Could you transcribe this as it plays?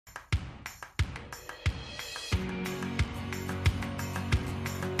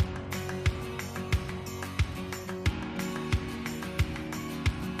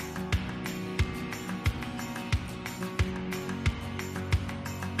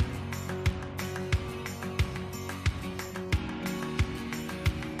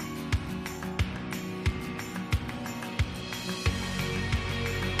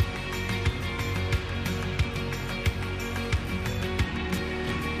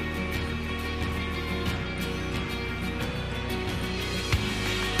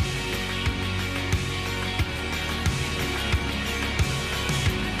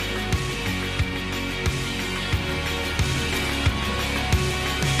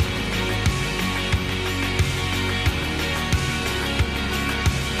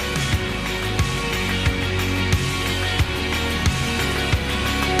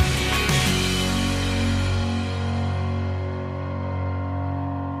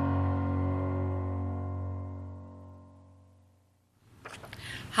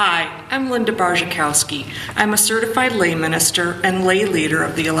Hi, I'm Linda Barzakowski. I'm a certified lay minister and lay leader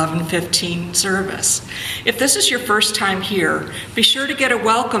of the 11:15 service. If this is your first time here, be sure to get a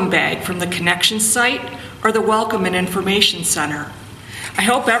welcome bag from the Connection site or the Welcome and Information Center. I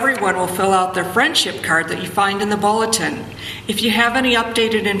hope everyone will fill out their friendship card that you find in the bulletin. If you have any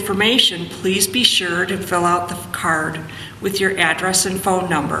updated information, please be sure to fill out the card with your address and phone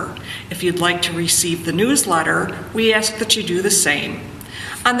number. If you'd like to receive the newsletter, we ask that you do the same.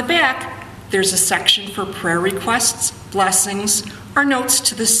 On the back, there's a section for prayer requests, blessings, or notes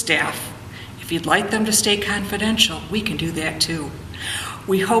to the staff. If you'd like them to stay confidential, we can do that too.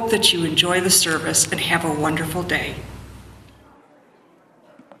 We hope that you enjoy the service and have a wonderful day.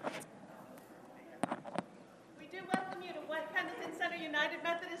 We do welcome you to West Pendleton Center United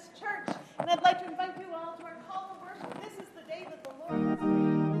Methodist Church, and I'd like to invite you all to our call to worship. This is the day that the Lord has made.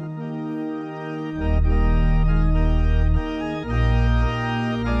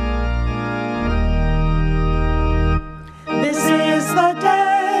 This is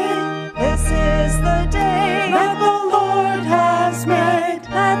the day that the Lord has made,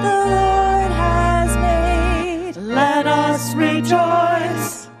 Let us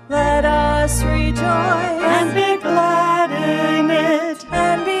rejoice, and be glad in it,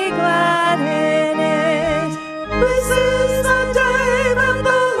 This is the day that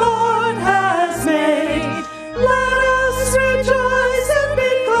the Lord has made. Let us rejoice and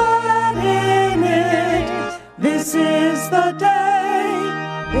be glad in it. This is the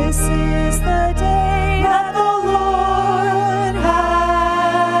day that the Lord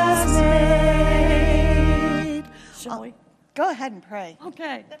has made. Shall we? Go ahead and pray.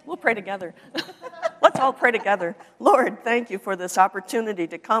 Okay, we'll pray together. Let's all pray together. Lord, thank you for this opportunity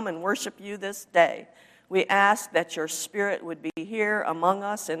to come and worship you this day. We ask that your Spirit would be here among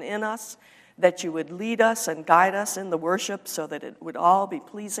us and in us, that you would lead us and guide us in the worship so that it would all be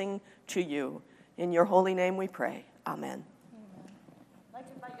pleasing to you. In your holy name we pray. Amen. I'd like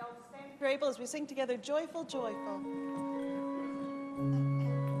to invite you all to stand if you're able as we sing together, Joyful, Joyful.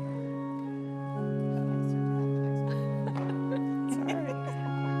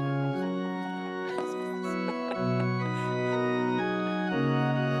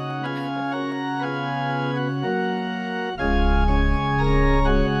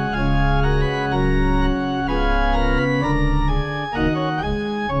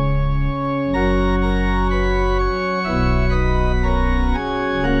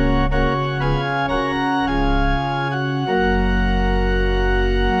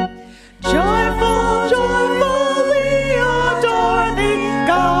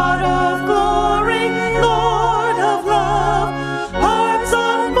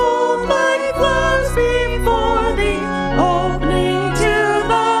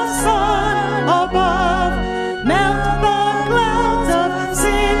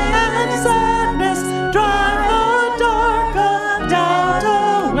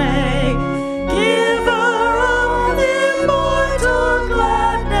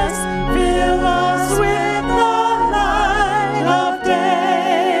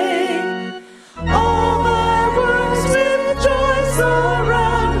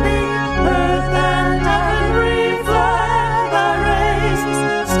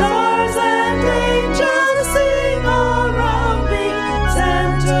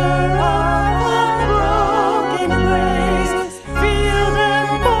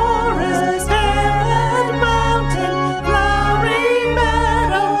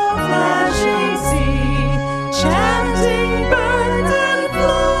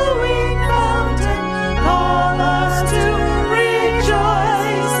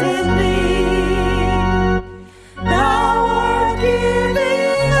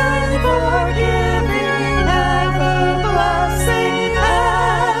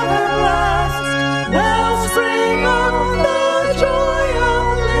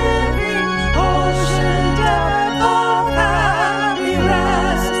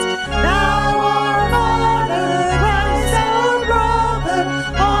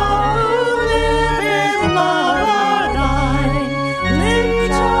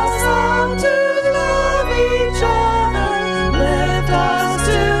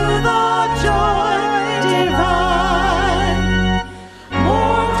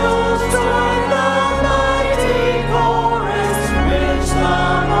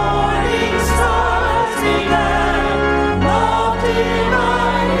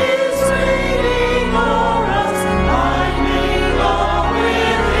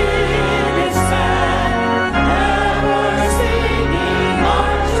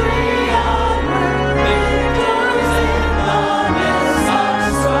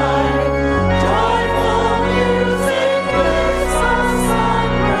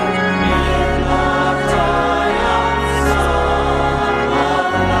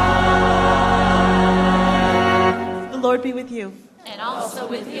 also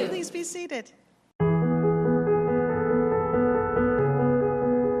with you. Please be seated.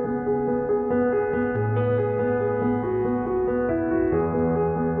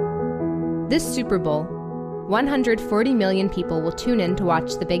 This Super Bowl, 140 million people will tune in to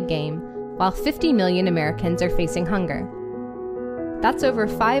watch the big game, while 50 million Americans are facing hunger. That's over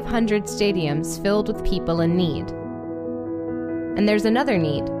 500 stadiums filled with people in need. And there's another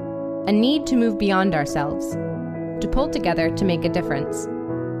need, a need to move beyond ourselves, to pull together to make a difference.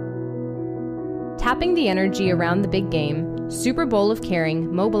 Tapping the energy around the big game, Super Bowl of Caring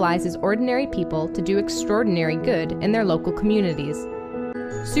mobilizes ordinary people to do extraordinary good in their local communities.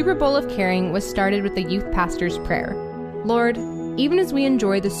 Super Bowl of Caring was started with the youth pastor's prayer. Lord, even as we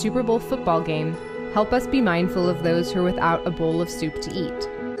enjoy the Super Bowl football game, help us be mindful of those who are without a bowl of soup to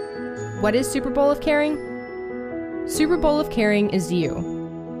eat. What is Super Bowl of Caring? Super Bowl of Caring is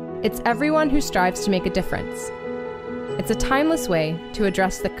you. It's everyone who strives to make a difference. It's a timeless way to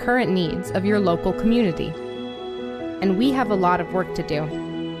address the current needs of your local community. And we have a lot of work to do.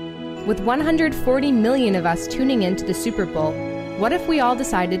 With 140 million of us tuning in to the Super Bowl, what if we all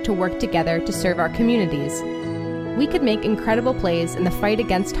decided to work together to serve our communities? We could make incredible plays in the fight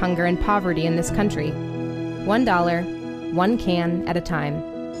against hunger and poverty in this country. $1, one can at a time.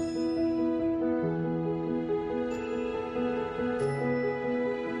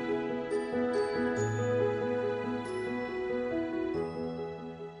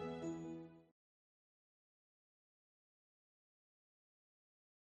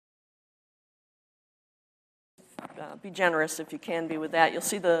 Be generous if you can be with that. You'll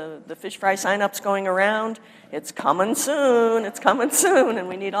see the fish fry sign-ups going around. It's coming soon, and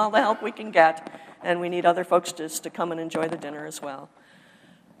we need all the help we can get, and we need other folks just to come and enjoy the dinner as well.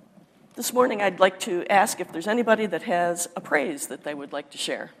 This morning I'd like to ask if there's anybody that has a praise that they would like to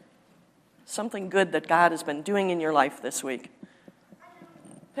share. Something good that God has been doing in your life this week.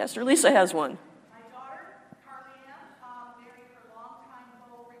 Pastor Lisa has one.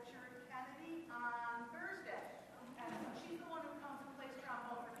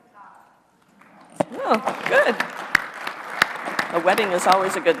 Oh, good. A wedding is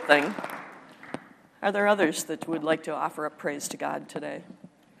always a good thing. Are there others that would like to offer up praise to God today?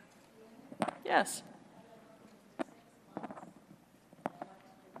 Yes.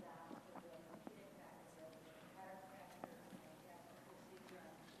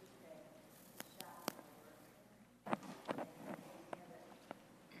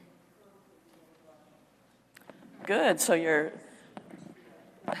 Good. So you're...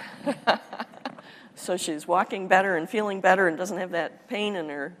 So she's walking better and feeling better and doesn't have that pain in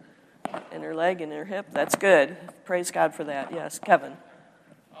her leg and her hip. That's good. Praise God for that. Yes, Kevin.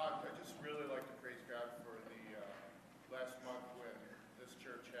 I just really like to praise God for the last month when this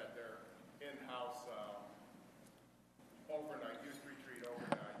church had their in-house overnight youth retreat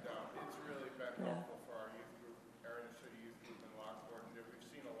overnight. It's really been helpful for our youth group, our inner city youth group in Lockport, and we've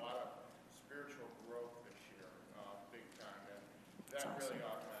seen a lot of spiritual growth this year, big time, and that really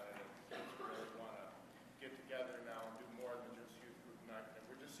augmented it. Kids really want to get together now and do more than just youth group night, and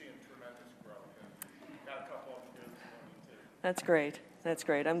we're just seeing tremendous growth, and got a couple of them this morning too. That's great. That's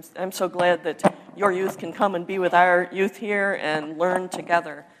great. I'm so glad that your youth can come and be with our youth here and learn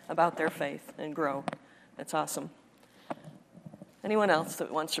together about their faith and grow. That's awesome. Anyone else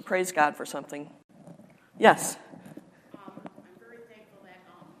that wants to praise God for something? Yes. I'm very thankful that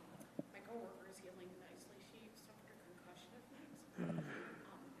my coworker is healing nicely. She suffered a concussion of things,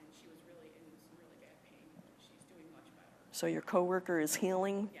 and she was really in some really bad pain. She's doing much better. So your coworker is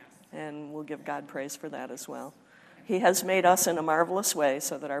healing? Yes. And we'll give God praise for that as well. He has made us in a marvelous way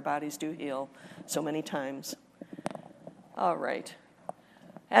so that our bodies do heal so many times. All right.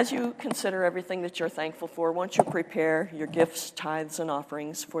 As you consider everything that you're thankful for, won't you prepare your gifts, tithes, and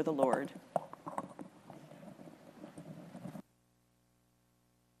offerings for the Lord?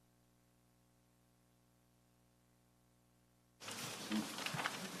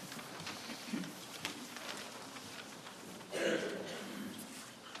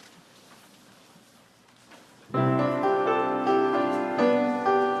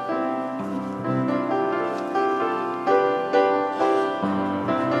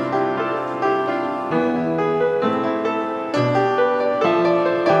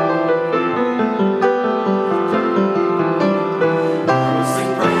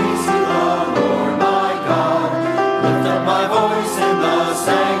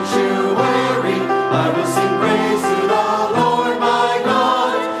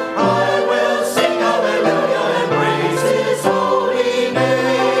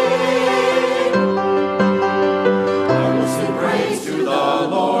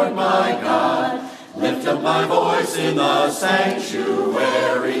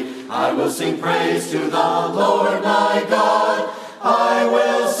 sanctuary. I will sing praise to the Lord my God. I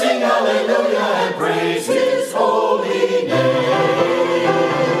will sing hallelujah and praise his holy name.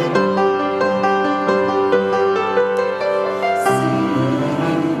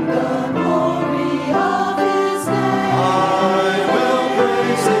 Sing the glory of his name. I will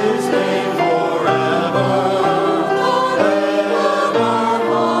praise his name forever.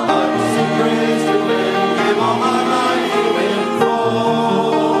 I will sing praise to him, give all my life to him for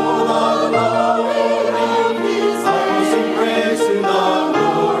the glory of his name. I will sing praise to the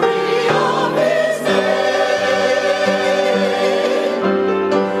glory of his name.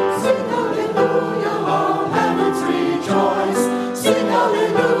 Sing hallelujah, all heavens rejoice. Sing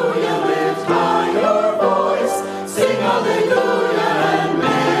hallelujah, lift high your voice. Sing hallelujah and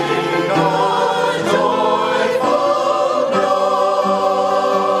make a joyful noise.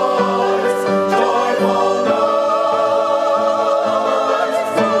 Joyful noise.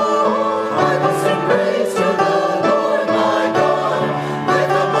 I will sing praise to the Lord my God.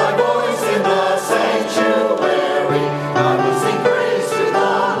 Lift up my voice in the sanctuary. I will sing praise to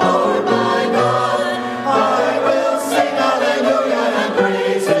the Lord my God. I will sing hallelujah and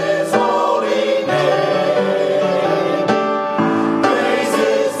praise his holy name. Praise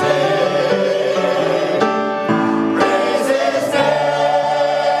his name. Praise his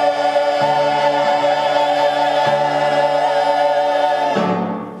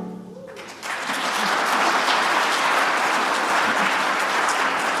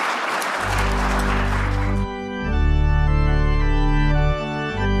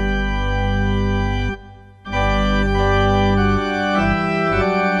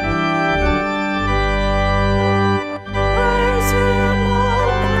Praise him,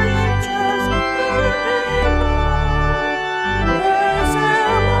 all creatures living on. Praise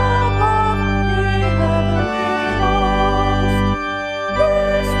him above, ye heavenly hosts.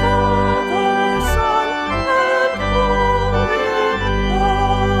 Praise Father, Son, and Holy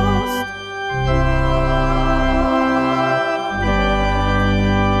Ghost.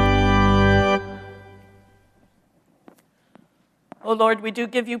 Oh Lord, we do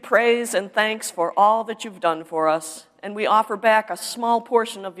give you praise and thanks for all that you've done for us, and we offer back a small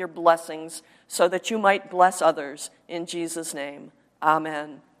portion of your blessings so that you might bless others. In Jesus' name,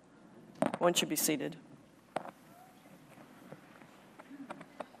 amen. Won't you be seated?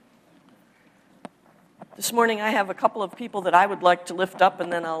 This morning I have a couple of people that I would like to lift up,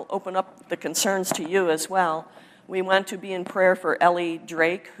 and then I'll open up the concerns to you as well. We want to be in prayer for Ellie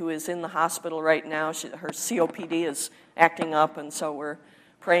Drake, who is in the hospital right now. Her COPD is acting up, and so we're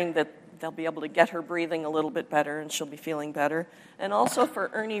praying that they'll be able to get her breathing a little bit better and she'll be feeling better. And also for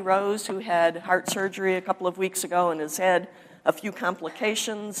Ernie Rose, who had heart surgery a couple of weeks ago and has had a few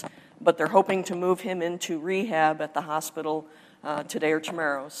complications, but they're hoping to move him into rehab at the hospital today or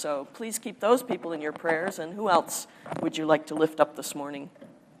tomorrow. So please keep those people in your prayers. And who else would you like to lift up this morning?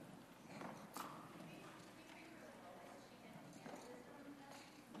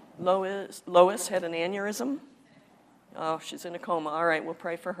 Lois had an aneurysm. Oh, she's in a coma. All right, we'll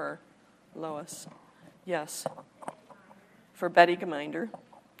pray for her. Lois. Yes. For Betty Geminder.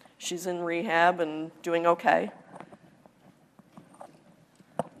 She's in rehab and doing okay.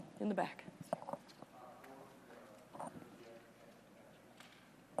 In the back.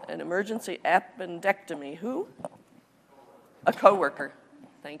 An emergency appendectomy. Who? A coworker.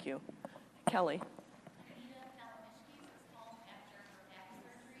 Thank you. Kelly.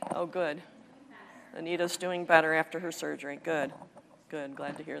 Oh, good. Anita's doing better after her surgery. Good. Good.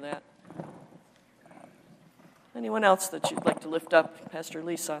 Glad to hear that. Anyone else that you'd like to lift up? Pastor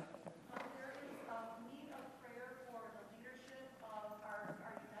Lisa. There is a need of prayer for the leadership of our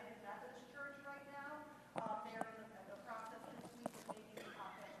United Methodist Church right now. They're in the process this week of making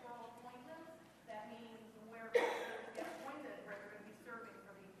pastoral appointments. That means where pastors get appointed, where they're going to be serving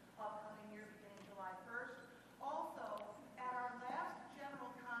for the upcoming year beginning July 1st. Also, at our last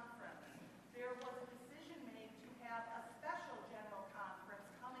general conference, there was a decision made to have a special general conference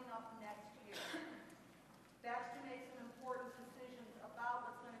coming up next year. That's to make some important decisions about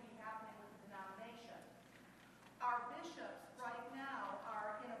what's going to be happening with the denomination. Our bishops right now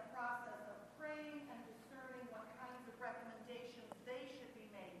are in a process of praying and discerning what kinds of recommendations they should be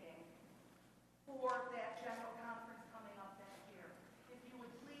making for that general conference coming up next year. If you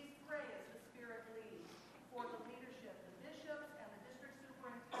would please pray as the Spirit leads for the leadership, the bishops and the district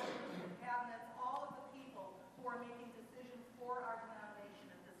superintendents, the cabinets, all of the people who are making decisions for our denomination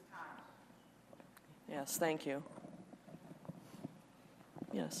at this time. Yes, thank you.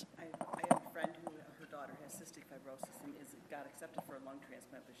 Yes. I have a friend who, her daughter has cystic fibrosis and got accepted for a lung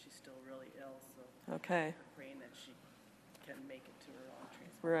transplant, but she's still really ill, so Okay. we're praying that she can make it to her lung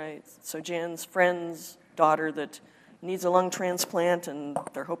transplant. Right. So Jan's friend's daughter that needs a lung transplant, and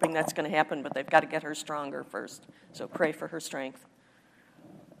they're hoping that's going to happen, but they've got to get her stronger first. So pray for her strength.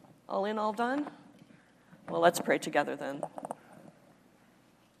 All in, all done? Well, let's pray together then.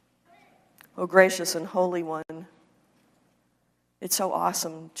 Oh, gracious and holy one, it's so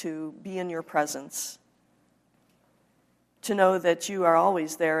awesome to be in your presence, to know that you are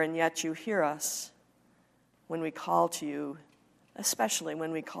always there and yet you hear us when we call to you, especially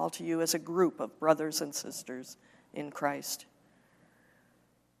when we call to you as a group of brothers and sisters in Christ.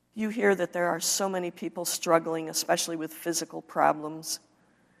 You hear that there are so many people struggling, especially with physical problems.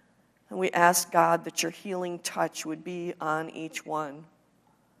 And we ask, God, that your healing touch would be on each one.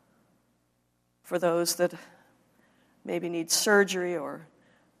 For those that maybe need surgery or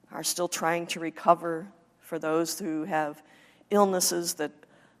are still trying to recover, for those who have illnesses that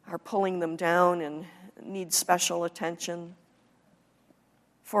are pulling them down and need special attention.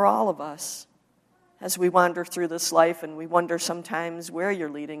 For all of us, as we wander through this life and we wonder sometimes where you're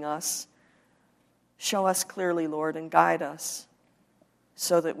leading us, show us clearly, Lord, and guide us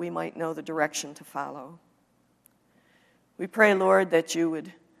so that we might know the direction to follow. We pray, Lord, that you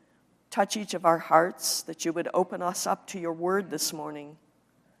would touch each of our hearts, that you would open us up to your word this morning.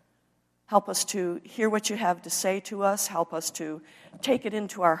 Help us to hear what you have to say to us. Help us to take it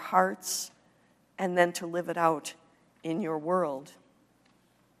into our hearts and then to live it out in your world.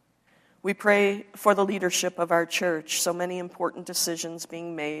 We pray for the leadership of our church, so many important decisions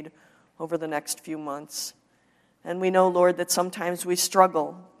being made over the next few months. And we know, Lord, that sometimes we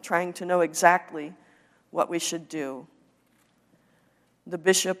struggle trying to know exactly what we should do. The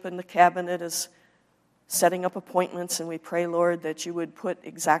bishop and the cabinet is setting up appointments, and we pray, Lord, that you would put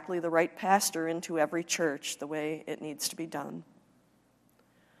exactly the right pastor into every church the way it needs to be done.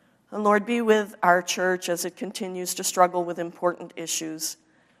 And Lord, be with our church as it continues to struggle with important issues.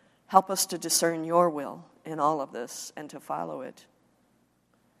 Help us to discern your will in all of this and to follow it.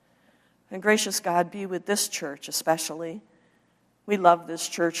 And gracious God, be with this church especially. We love this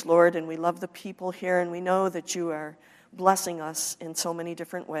church, Lord, and we love the people here, and we know that you are blessing us in so many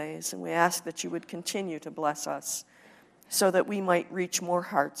different ways, and we ask that you would continue to bless us so that we might reach more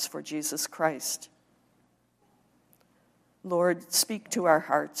hearts for Jesus Christ. Lord, speak to our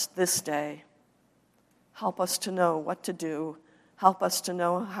hearts this day. Help us to know what to do. Help us to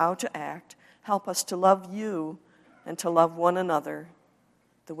know how to act. Help us to love you and to love one another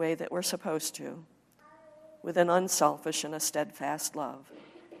the way that we're supposed to, with an unselfish and a steadfast love.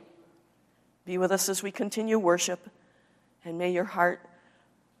 Be with us as we continue worship, and may your heart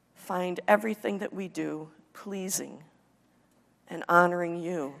find everything that we do pleasing and honoring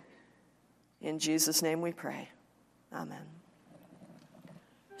you. In Jesus' name we pray. Amen.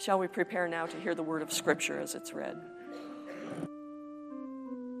 Shall we prepare now to hear the word of Scripture as it's read?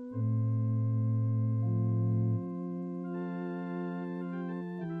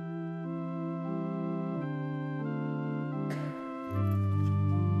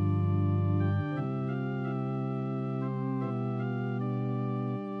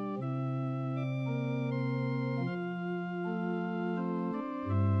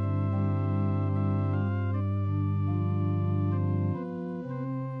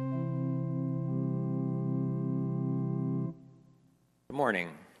 Good morning.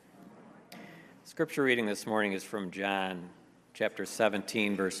 Scripture reading this morning is from John chapter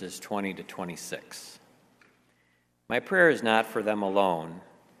 17, verses 20 to 26. My prayer is not for them alone.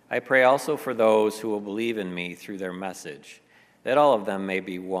 I pray also for those who will believe in me through their message, that all of them may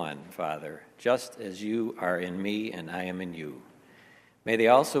be one, Father, just as you are in me and I am in you. May they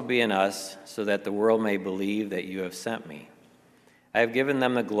also be in us, so that the world may believe that you have sent me. I have given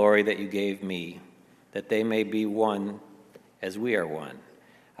them the glory that you gave me, that they may be one as we are one,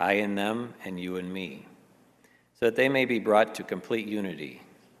 I in them and you in me, so that they may be brought to complete unity.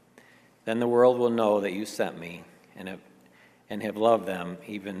 Then the world will know that you sent me and have loved them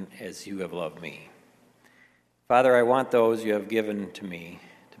even as you have loved me. Father, I want those you have given to me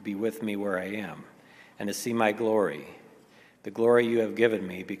to be with me where I am and to see my glory, the glory you have given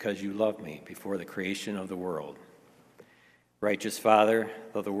me because you loved me before the creation of the world. Righteous Father,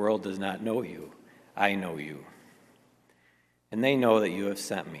 though the world does not know you, I know you. And they know that you have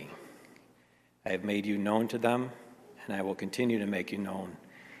sent me. I have made you known to them, and I will continue to make you known,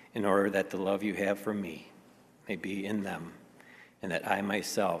 in order that the love you have for me may be in them, and that I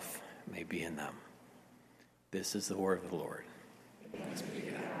myself may be in them. This is the word of the Lord. Thanks be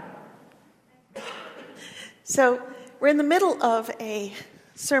to God. So we're in the middle of a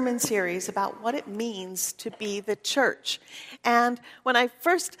sermon series about what it means to be the church. And when I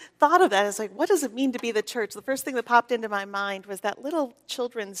first thought of that, I was like, what does it mean to be the church? The first thing that popped into my mind was that little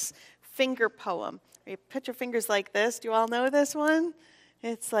children's finger poem, where you put your fingers like this. Do you all know this one?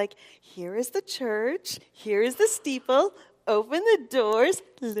 It's like, here is the church, here is the steeple, open the doors,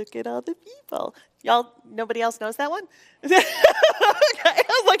 look at all the people. Y'all, nobody else knows that one? Okay, I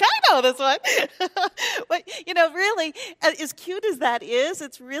was like, I know this one. But, really, as cute as that is,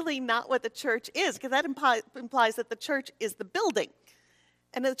 it's really not what the church is, because that implies that the church is the building.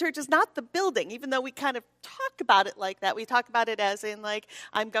 And the church is not the building, even though we kind of talk about it like that. We talk about it as in, like,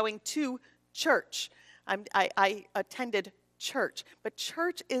 I'm going to church. I attended church. But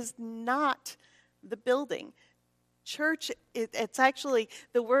church is not the building. Church, it's actually,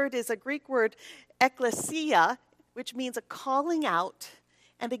 the word is a Greek word, ekklesia, which means a calling out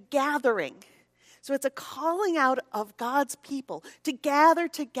and a gathering. So it's a calling out of God's people to gather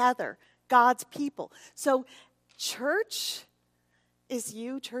together, God's people. So church is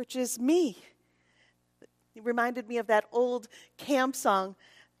you, church is me. It reminded me of that old camp song,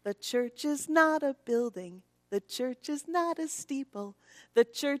 the church is not a building, the church is not a steeple, the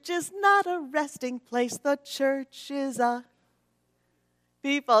church is not a resting place, the church is a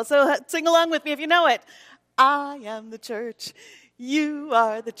people. So sing along with me if you know it. I am the church, you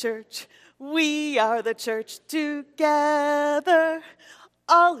are the church, we are the church together.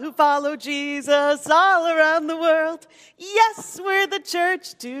 All who follow Jesus all around the world. Yes, we're the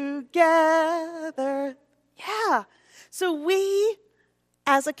church together. Yeah. So we,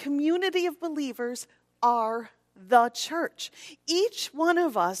 as a community of believers, are the church. Each one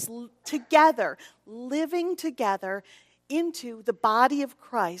of us together, living together into the body of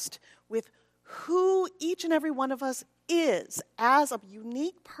Christ with who each and every one of us is as a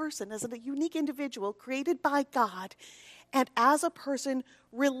unique person, as a unique individual created by God, and as a person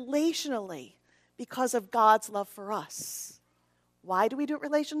relationally because of God's love for us. Why do we do it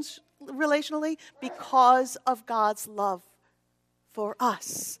relationally? Because of God's love for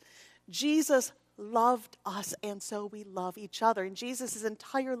us. Jesus loved us, and so we love each other. And Jesus'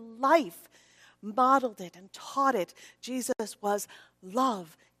 entire life modeled it and taught it. Jesus was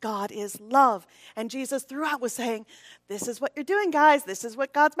love. God is love. And Jesus throughout was saying, this is what you're doing, guys. This is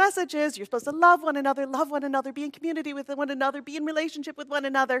what God's message is. You're supposed to love one another, be in community with one another, be in relationship with one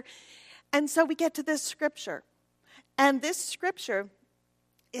another. And so we get to this scripture. And this scripture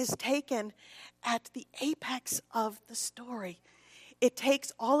is taken at the apex of the story. It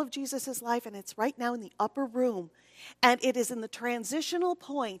takes all of Jesus' life, and it's right now in the upper room. And it is in the transitional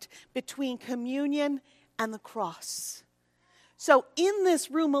point between communion and the cross. So in this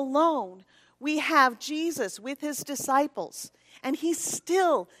room alone, we have Jesus with his disciples, and he's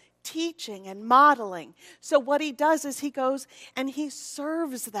still teaching and modeling. So what he does is he goes and he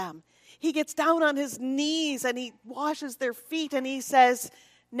serves them. He gets down on his knees and he washes their feet, and he says,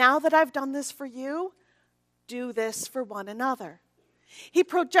 now that I've done this for you, do this for one another. He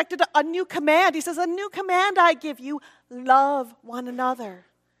projected a new command. He says, a new command I give you, love one another.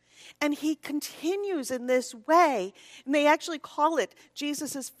 And he continues in this way, and they actually call it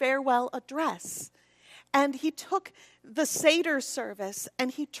Jesus' farewell address. And he took the Seder service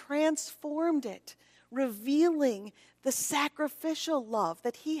and he transformed it, revealing the sacrificial love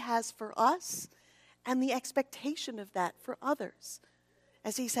that he has for us and the expectation of that for others.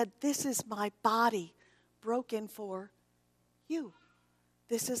 As he said, this is my body broken for you.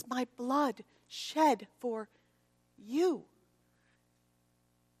 This is my blood shed for you.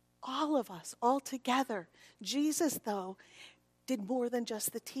 All of us, all together. Jesus, though, did more than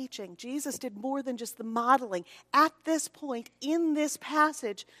just the teaching. Jesus did more than just the modeling. At this point, in this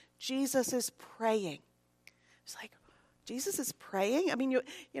passage, Jesus is praying. It's like, Jesus is praying? I mean,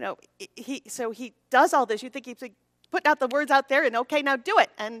 he does all this. You think he's putting out the words out there and, okay, now do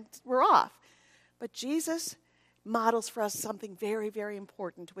it, and we're off. But Jesus models for us something very, very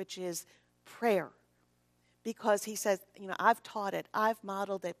important, which is prayer. Because he says, I've taught it, I've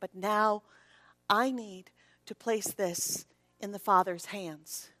modeled it, but now I need to place this in the Father's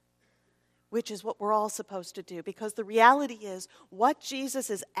hands, which is what we're all supposed to do. Because the reality is, what Jesus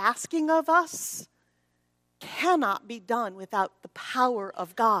is asking of us cannot be done without the power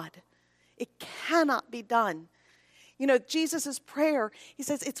of God. It cannot be done. Jesus' prayer, he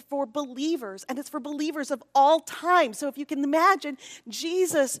says it's for believers, and it's for believers of all time. So if you can imagine,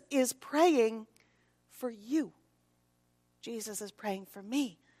 Jesus is praying for you. Jesus is praying for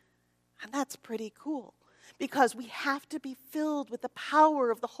me. And that's pretty cool, because we have to be filled with the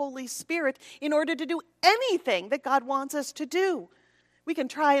power of the Holy Spirit in order to do anything that God wants us to do. We can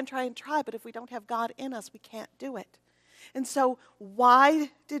try and try and try, but if we don't have God in us, we can't do it. And so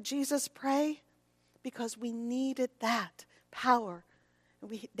why did Jesus pray? Because we needed that power.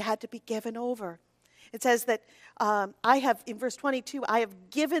 We had to be given over. It says that in verse 22, I have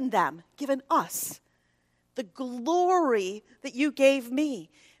given us, the glory that you gave me,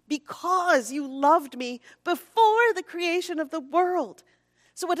 because you loved me before the creation of the world.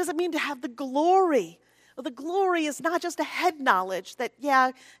 So what does it mean to have the glory? Well, the glory is not just a head knowledge that,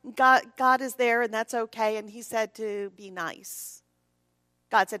 yeah, God is there and that's okay, and he said to be nice.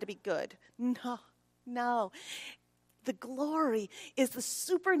 God said to be good. No. The glory is the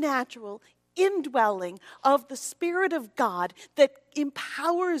supernatural indwelling of the Spirit of God that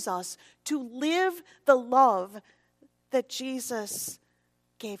empowers us to live the love that Jesus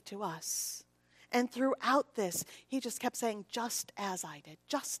gave to us. And throughout this, he just kept saying, just as I did,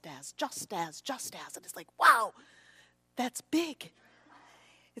 just as. And it's like, wow, that's big.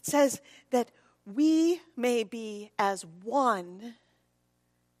 It says that we may be as one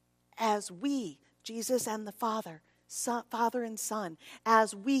as we, Jesus and the Father, Father and Son,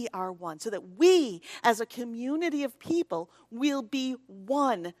 as we are one. So that we, as a community of people, will be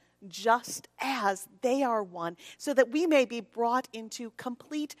one just as they are one. So that we may be brought into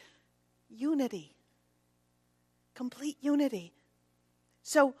complete unity. Complete unity.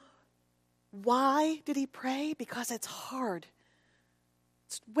 So why did he pray? Because it's hard.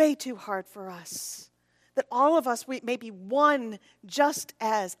 It's way too hard for us. That all of us may be one just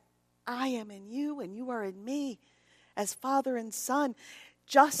as I am in you and you are in me, as Father and Son.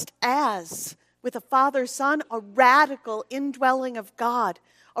 Just as with a Father-Son, a radical indwelling of God,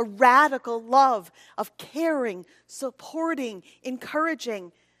 a radical love of caring, supporting,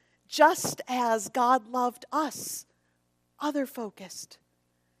 encouraging, just as God loved us, other-focused,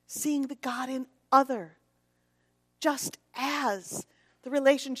 seeing the God in other, just as the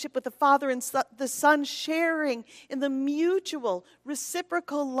relationship with the Father and the Son sharing in the mutual,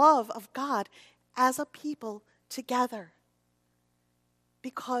 reciprocal love of God as a people together.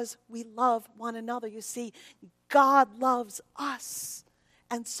 Because we love one another. You see, God loves us,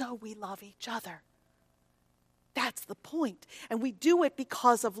 and so we love each other. That's the point. And we do it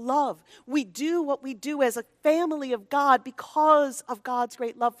because of love. We do what we do as a family of God because of God's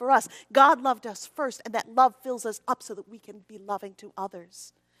great love for us. God loved us first, and that love fills us up so that we can be loving to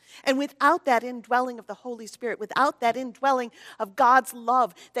others. And without that indwelling of the Holy Spirit, without that indwelling of God's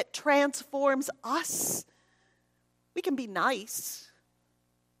love that transforms us, we can be nice.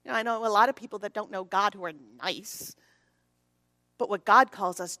 I know a lot of people that don't know God who are nice. But what God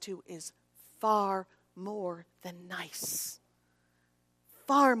calls us to is far more than nice.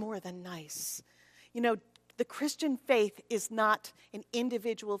 Far more than nice. The Christian faith is not an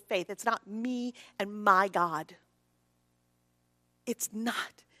individual faith. It's not me and my God. It's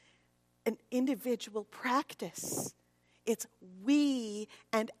not an individual practice. It's we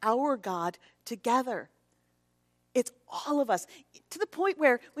and our God together. It's all of us. To the point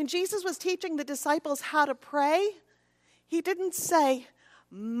where when Jesus was teaching the disciples how to pray, he didn't say,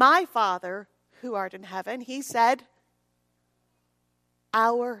 my Father who art in heaven. He said,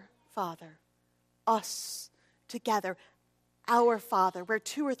 our Father, us together, our Father, where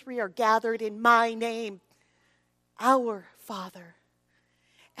 2 or 3 are gathered in my name, our Father.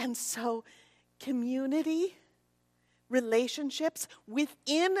 And so community, relationships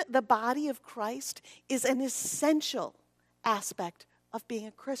within the body of Christ is an essential aspect of being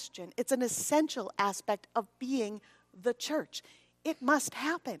a Christian. It's an essential aspect of being the church. It must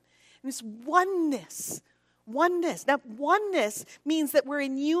happen. And it's oneness. Oneness. Now, oneness means that we're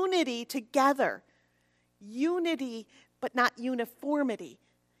in unity together. Unity, but not uniformity.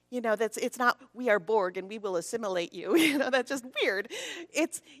 It's not we are Borg and we will assimilate you. That's just weird.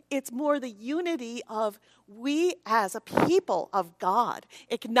 It's more the unity of we as a people of God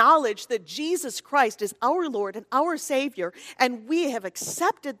acknowledge that Jesus Christ is our Lord and our Savior, and we have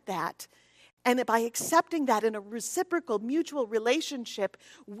accepted that. And by accepting that in a reciprocal, mutual relationship,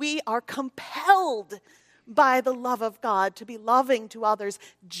 we are compelled by the love of God to be loving to others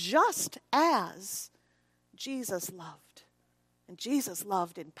just as Jesus loved. And Jesus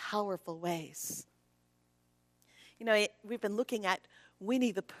loved in powerful ways. We've been looking at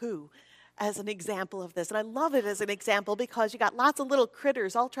Winnie the Pooh as an example of this. And I love it as an example because you got lots of little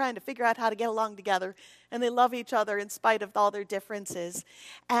critters all trying to figure out how to get along together. And they love each other in spite of all their differences.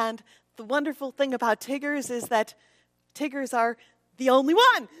 And the wonderful thing about Tiggers is that Tiggers are the only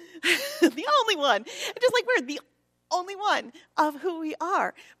one. The only one. Just like we're the only one of who we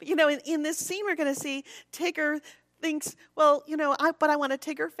are. But, in this scene we're going to see Tigger thinks, but I want a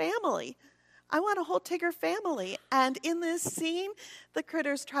Tigger family. I want a whole Tigger family. And in this scene, the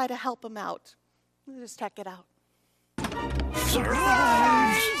critters try to help him out. Let's just check it out.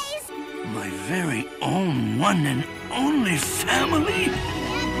 Surprise! My very own one and only family?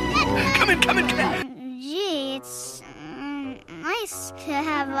 Come in. Gee, it's nice to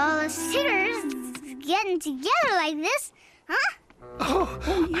have all the sitters getting together like this, huh? Oh,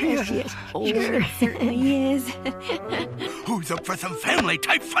 yes. Sure, it certainly is. Who's up for some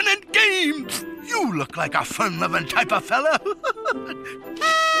family-type fun and games? You look like a fun-loving type of fella.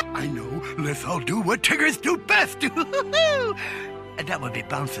 I know. Let's all do what Tiggers do best. And that would be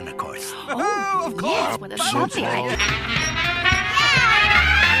bouncing, of course. Oh, of course. yes, what a lovely idea.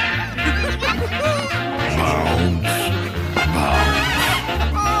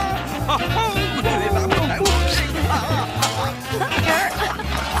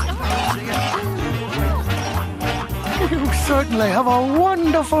 You certainly have a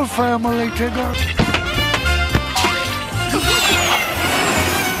wonderful family, Tigger.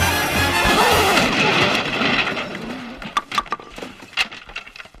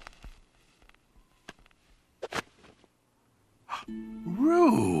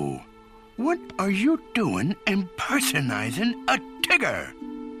 Roo, what are you doing impersonating a Tigger?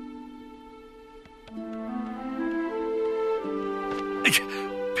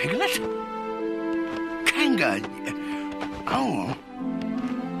 Piglet? Kanga? Oh.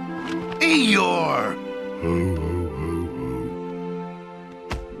 Eeyore!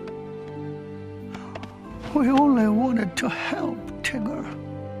 We only wanted to help, Tigger.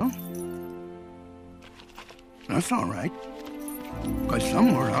 Huh? That's all right. Because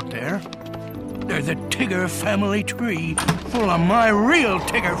somewhere out there's a Tigger family tree full of my real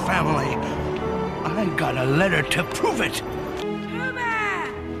Tigger family. I got a letter to prove it.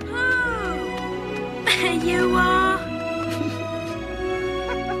 You are?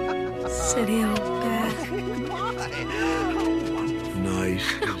 Silly old bear. Nice.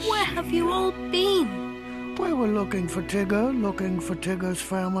 Where have you all been? We were looking for Tigger's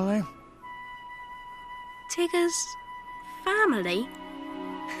family. Tigger's family?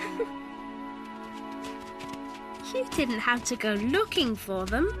 You didn't have to go looking for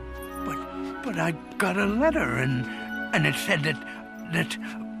them. But I got a letter and it said that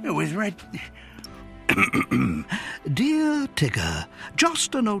it was right. Dear Tigger,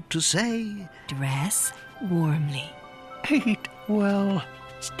 just a note to say, dress warmly. Eat well.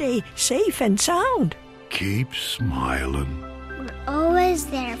 Stay safe and sound. Keep smiling. We're always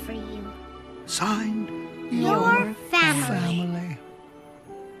there for you. Signed, Your family.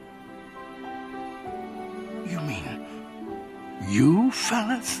 You mean you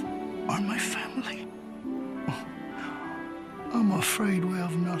fellas are my family? I'm afraid we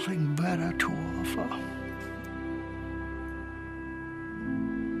have nothing better to offer.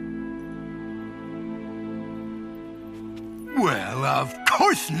 Well, of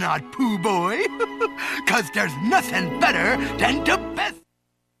course not, Pooh Boy. 'Cause there's nothing better than to best.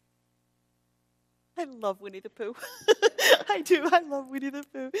 I love Winnie the Pooh. I do. I love Winnie the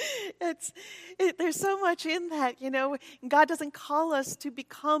Pooh. There's so much in that, you know. God doesn't call us to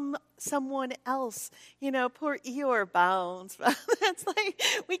become someone else. You know, poor Eeyore bounds. It's like,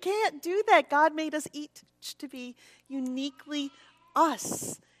 we can't do that. God made us each to be uniquely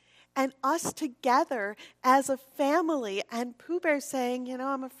us. And us together as a family. And Pooh Bear's saying, you know,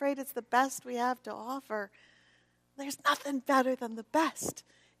 I'm afraid it's the best we have to offer. There's nothing better than the best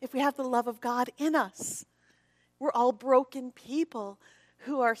if we have the love of God in us. We're all broken people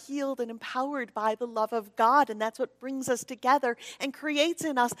who are healed and empowered by the love of God, and that's what brings us together and creates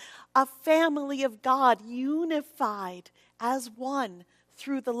in us a family of God, unified as one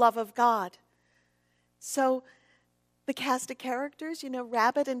through the love of God. So the cast of characters, you know,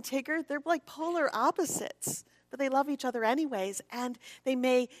 Rabbit and Tigger, they're like polar opposites, but they love each other anyways, and they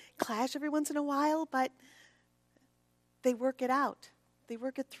may clash every once in a while, but they work it out. They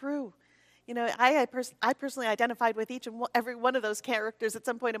work it through. You know, I personally identified with each and every one of those characters at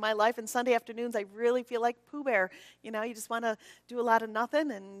some point in my life. And Sunday afternoons, I really feel like Pooh Bear. You know, you just want to do a lot of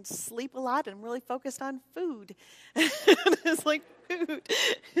nothing and sleep a lot and really focused on food. It's like food.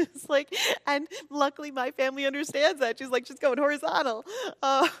 It's like, and luckily my family understands that. She's going horizontal.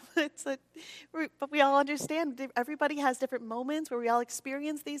 But we all understand. Everybody has different moments where we all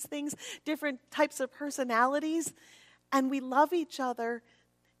experience these things, different types of personalities. And we love each other,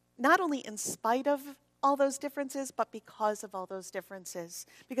 not only in spite of all those differences, but because of all those differences.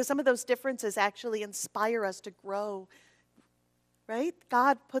 Because some of those differences actually inspire us to grow, right?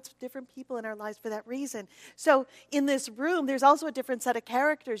 God puts different people in our lives for that reason. So in this room, there's also a different set of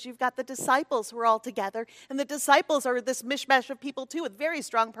characters. You've got the disciples who are all together, and the disciples are this mishmash of people too with very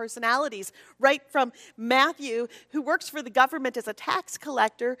strong personalities, right from Matthew, who works for the government as a tax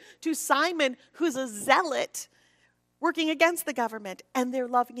collector, to Simon, who's a zealot, working against the government, and they're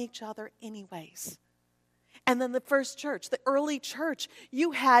loving each other anyways. And then the first church, the early church,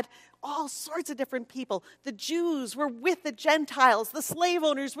 you had all sorts of different people. The Jews were with the Gentiles. The slave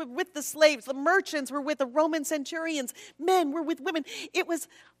owners were with the slaves. The merchants were with the Roman centurions. Men were with women. It was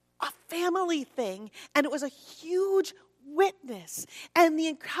a family thing, and it was a huge witness. And the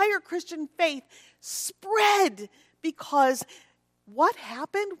entire Christian faith spread because what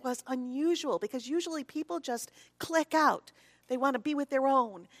happened was unusual, because usually people just click out. They want to be with their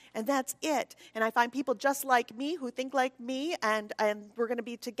own, and that's it. And I find people just like me who think like me, and we're going to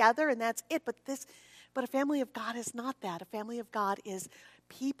be together, and that's it. But a family of God is not that. A family of God is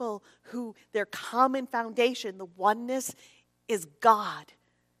people who their common foundation, the oneness, is God.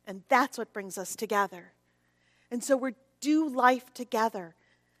 And that's what brings us together. And so we do life together.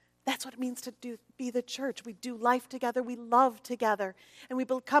 That's what it means to be the church. We do life together. We love together. And we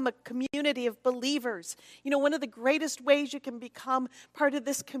become a community of believers. You know, one of the greatest ways you can become part of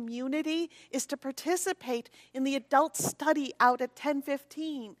this community is to participate in the adult study out at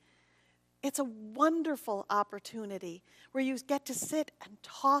 10:15. It's a wonderful opportunity where you get to sit and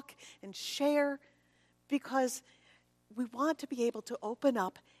talk and share, because we want to be able to open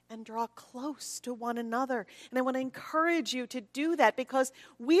up and draw close to one another. And I want to encourage you to do that, because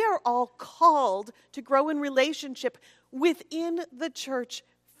we are all called to grow in relationship within the church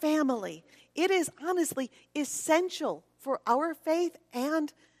family. It is honestly essential for our faith,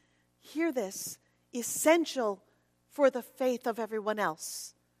 and, hear this, essential for the faith of everyone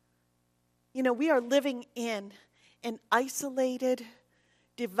else. You know, we are living in an isolated,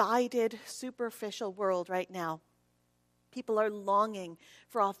 divided, superficial world right now. People are longing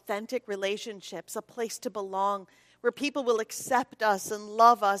for authentic relationships, a place to belong, where people will accept us and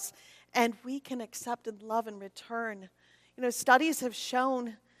love us, and we can accept and love in return. You know, studies have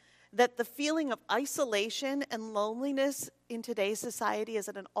shown that the feeling of isolation and loneliness in today's society is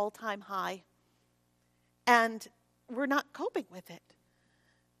at an all-time high. And we're not coping with it.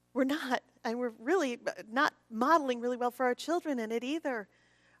 We're not. And we're really not modeling really well for our children in it either.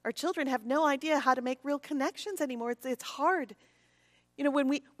 Our children have no idea how to make real connections anymore. It's hard. You know,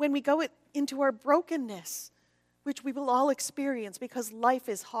 when we go into our brokenness, which we will all experience because life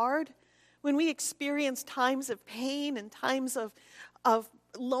is hard, when we experience times of pain and times of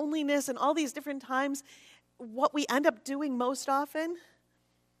loneliness and all these different times, what we end up doing most often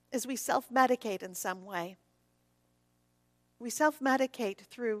is we self-medicate in some way. We self-medicate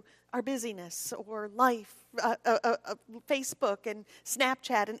through our busyness or life, Facebook and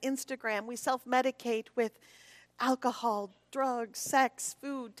Snapchat and Instagram. We self-medicate with alcohol, drugs, sex,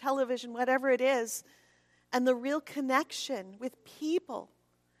 food, television, whatever it is. And the real connection with people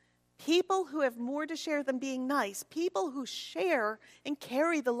who have more to share than being nice, people who share and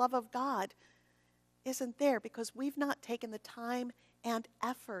carry the love of God, isn't there, because we've not taken the time and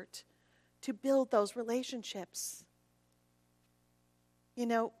effort to build those relationships. You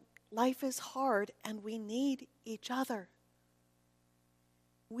know, life is hard, and we need each other.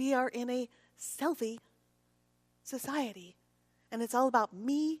 We are in a selfie society, and it's all about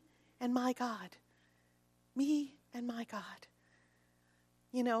me and my God. Me and my God.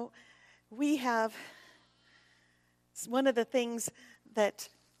 You know, we have one of the things that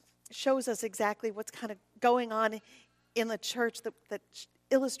shows us exactly what's kind of going on in the church that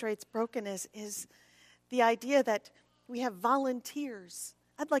illustrates brokenness is the idea that we have volunteers.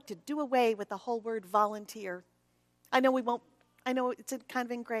 I'd like to do away with the whole word volunteer. I know we won't. I know it's kind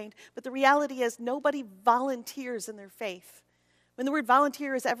of ingrained, but the reality is nobody volunteers in their faith. When the word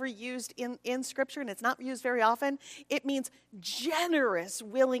volunteer is ever used in Scripture, and it's not used very often, it means generous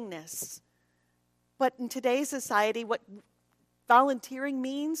willingness. But in today's society, what volunteering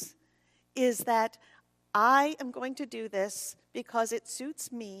means is that I am going to do this because it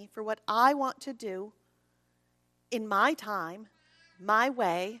suits me for what I want to do in my time, my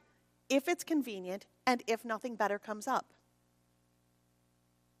way, if it's convenient, and if nothing better comes up.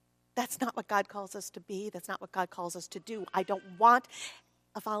 That's not what God calls us to be. That's not what God calls us to do. I don't want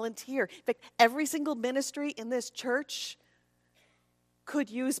a volunteer. In fact, every single ministry in this church could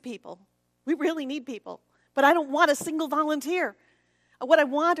use people. We really need people. But I don't want a single volunteer. What I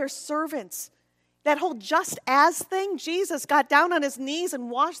want are servants. That whole just as thing, Jesus got down on his knees and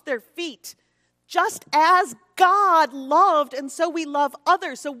washed their feet. Just as God loved, and so we love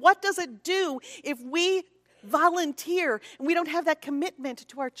others. So what does it do if we volunteer and we don't have that commitment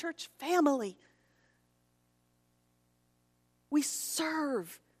to our church family? We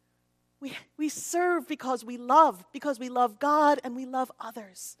serve. We serve because we love God and we love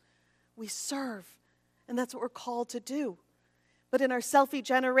others. We serve, and that's what we're called to do. But in our selfie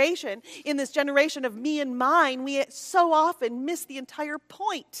generation, in this generation of me and mine, we so often miss the entire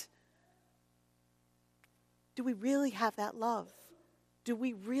point. Do we really have that love? Do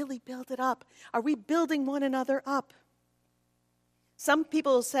we really build it up? Are we building one another up? Some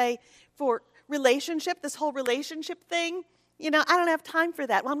people say for relationship, this whole relationship thing, I don't have time for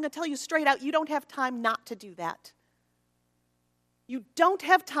that. Well, I'm going to tell you straight out, you don't have time not to do that. You don't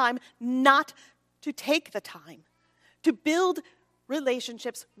have time not to take the time to build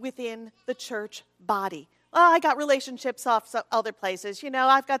relationships within the church body. Oh, I got relationships off other places.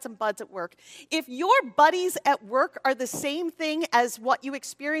 I've got some buds at work. If your buddies at work are the same thing as what you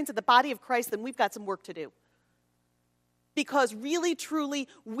experience in the body of Christ, then we've got some work to do. Because really, truly,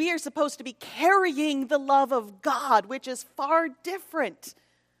 we are supposed to be carrying the love of God, which is far different.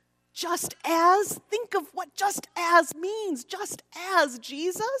 Just as, think of what just as means. Just as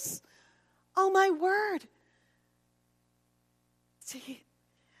Jesus. Oh, my word. See,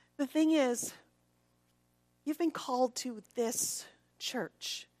 the thing is, you've been called to this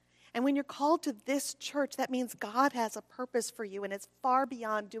church. And when you're called to this church, that means God has a purpose for you, and it's far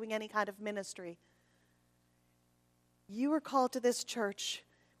beyond doing any kind of ministry. You are called to this church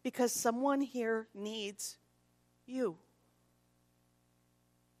because someone here needs you.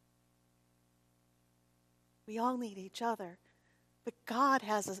 We all need each other. But God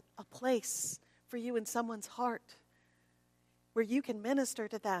has a place for you in someone's heart where you can minister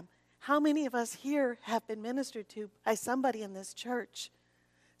to them. How many of us here have been ministered to by somebody in this church?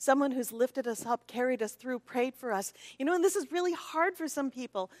 Someone who's lifted us up, carried us through, prayed for us. And this is really hard for some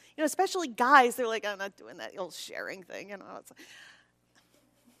people. Especially guys, they're like, I'm not doing that old sharing thing. It's like,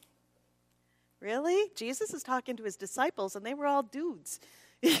 really? Jesus is talking to his disciples, and they were all dudes.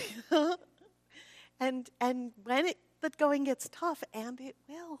 And when the going gets tough, and it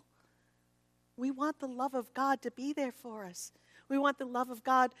will, we want the love of God to be there for us. We want the love of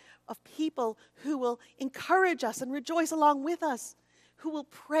God, of people who will encourage us and rejoice along with us, who will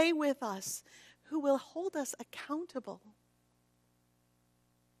pray with us, who will hold us accountable.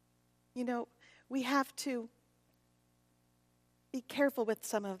 We have to be careful with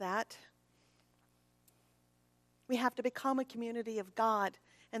some of that. We have to become a community of God,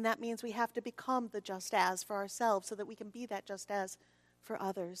 and that means we have to become the just as for ourselves so that we can be that just as for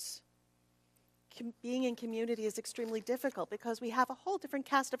others. Being in community is extremely difficult because we have a whole different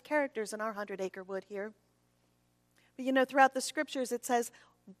cast of characters in our 100-acre wood here. But throughout the scriptures it says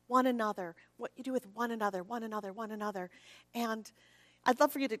one another, what you do with one another, one another, one another. And I'd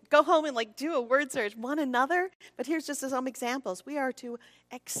love for you to go home and do a word search, one another. But here's just some examples. We are to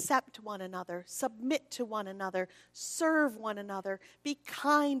accept one another, submit to one another, serve one another, be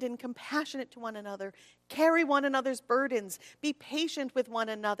kind and compassionate to one another, carry one another's burdens, be patient with one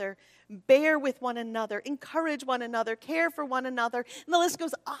another, bear with one another, encourage one another, care for one another. And the list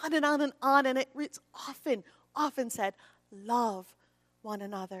goes on and on and on. And it's often said, love one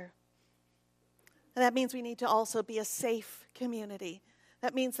another. And that means we need to also be a safe community.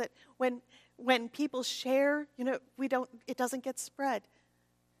 That means that when people share, it doesn't get spread.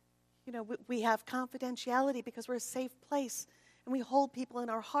 We have confidentiality because we're a safe place, and we hold people in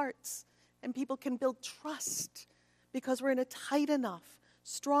our hearts, and people can build trust because we're in a tight enough,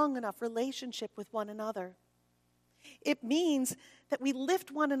 strong enough relationship with one another. It means that we lift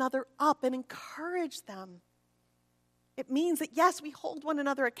one another up and encourage them. It means that, yes, we hold one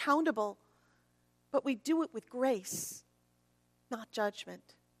another accountable, but we do it with grace, not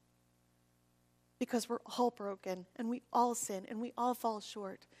judgment. Because we're all broken, and we all sin, and we all fall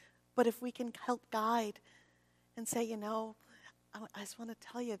short. But if we can help guide and say, I just want to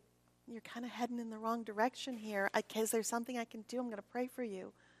tell you, you're kind of heading in the wrong direction here. Is there something I can do? I'm going to pray for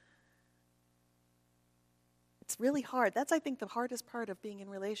you. It's really hard. That's, I think, the hardest part of being in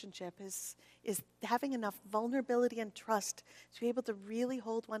relationship is having enough vulnerability and trust to be able to really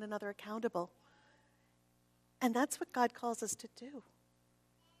hold one another accountable. And that's what God calls us to do.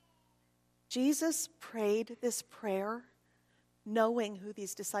 Jesus prayed this prayer knowing who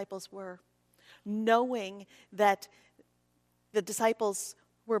these disciples were, knowing that the disciples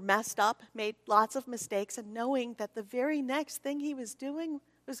were messed up, made lots of mistakes, and knowing that the very next thing he was doing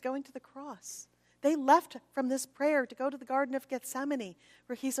was going to the cross. They left from this prayer to go to the Garden of Gethsemane,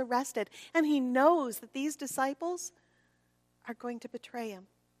 where he's arrested. And he knows that these disciples are going to betray him.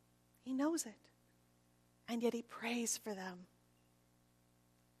 He knows it. And yet he prays for them.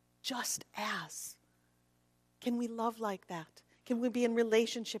 Just as. Can we love like that? Can we be in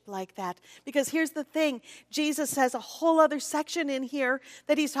relationship like that? Because here's the thing. Jesus has a whole other section in here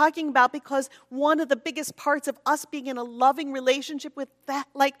that he's talking about, because one of the biggest parts of us being in a loving relationship with that,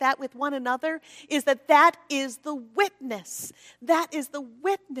 like that with one another, is that is the witness. That is the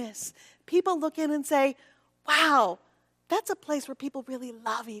witness. People look in and say, wow, that's a place where people really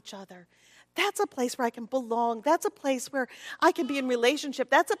love each other. That's a place where I can belong. That's a place where I can be in relationship.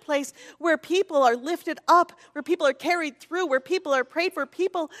 That's a place where people are lifted up, where people are carried through, where people are prayed for,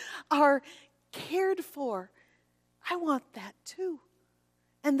 people are cared for. I want that too.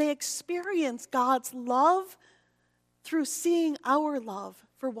 And they experience God's love through seeing our love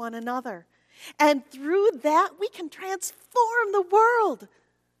for one another. And through that, we can transform the world.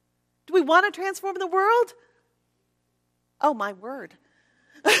 Do we want to transform the world? Oh, my word.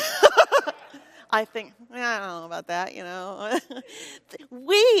 I think, I don't know about that,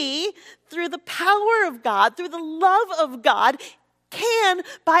 We, through the power of God, through the love of God, can,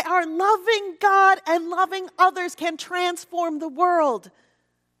 by our loving God and loving others, can transform the world.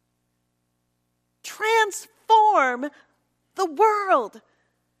 Transform the world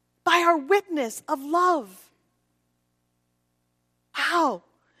by our witness of love. How?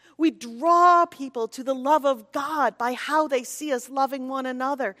 We draw people to the love of God by how they see us loving one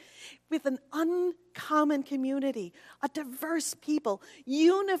another with an uncommon community, a diverse people,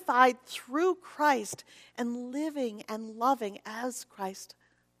 unified through Christ and living and loving as Christ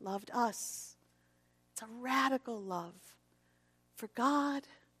loved us. It's a radical love for God,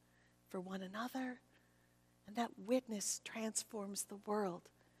 for one another, and that witness transforms the world.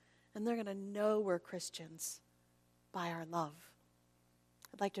 And they're going to know we're Christians by our love.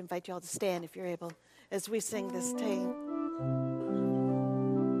 I'd like to invite you all to stand, if you're able, as we sing this hymn.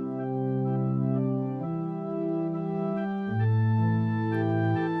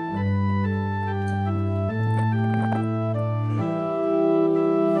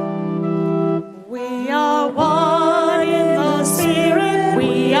 We are one in the Spirit.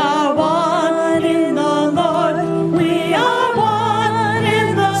 We are one in the Lord. We are one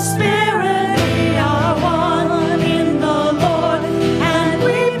in the Spirit. We are one in the Lord. And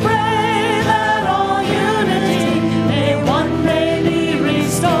we pray that all unity may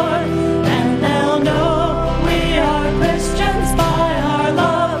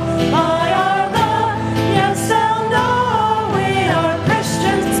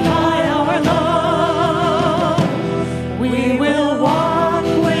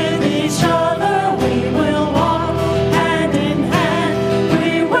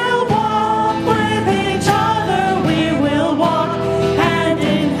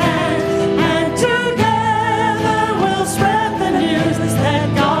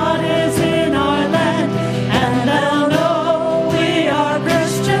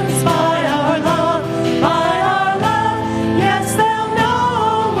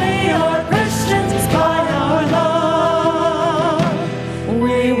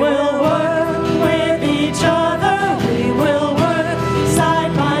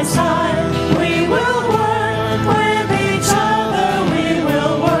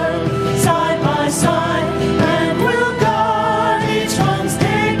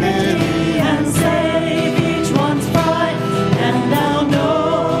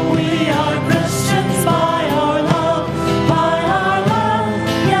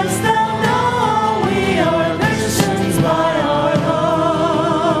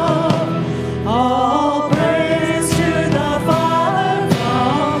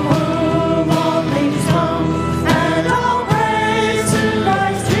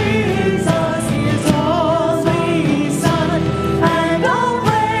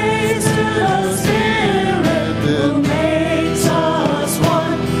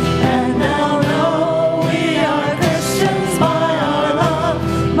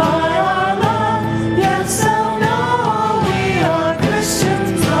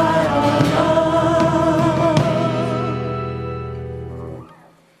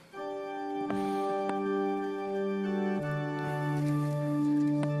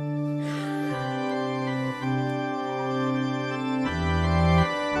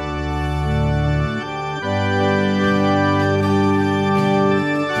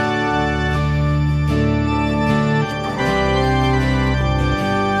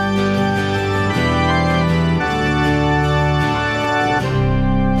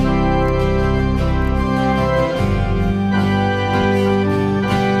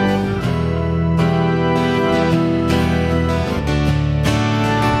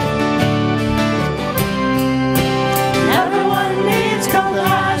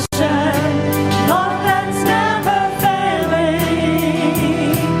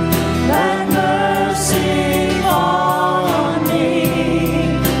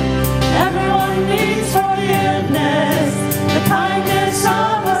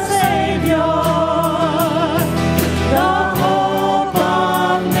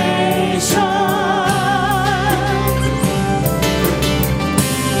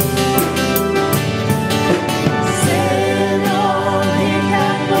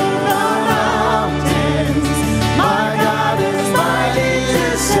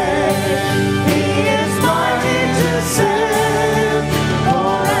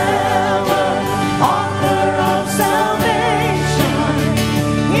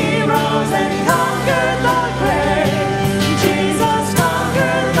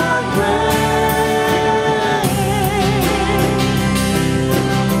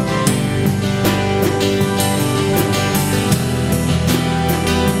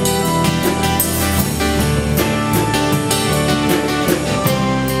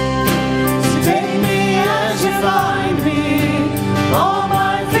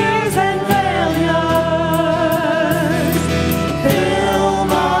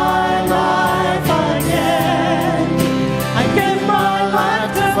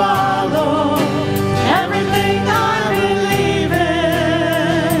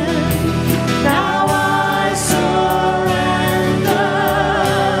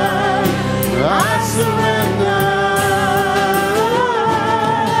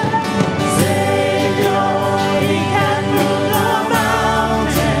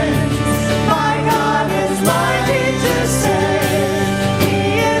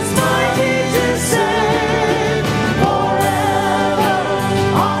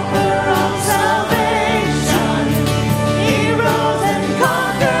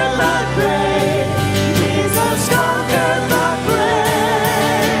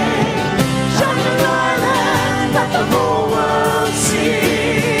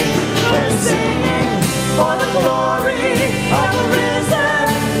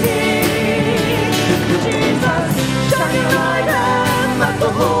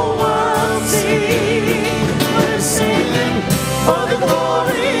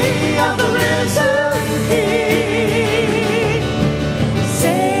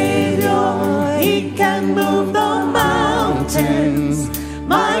can move the mountains.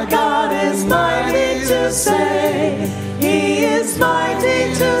 My God is mighty to save. He is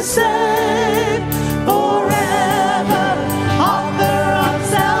mighty to save. Forever, author of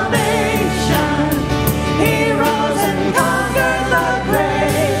salvation. He rose and conquered the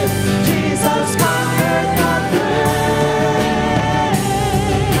grave. Jesus conquered the grave.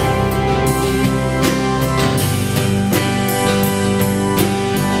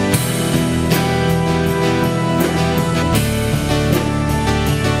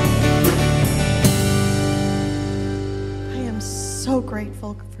 I am so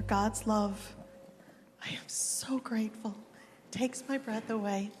grateful for God's love. I am so grateful. It takes my breath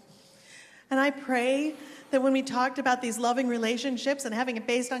away. And I pray that when we talked about these loving relationships and having it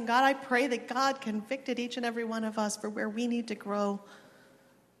based on God, I pray that God convicted each and every one of us for where we need to grow.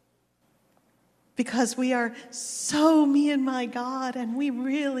 Because we are so me and my God, and we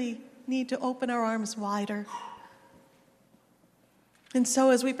really need to open our arms wider. And so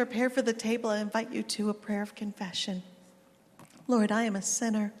as we prepare for the table, I invite you to a prayer of confession. Lord, I am a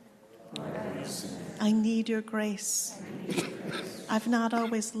sinner. I need your grace. I've not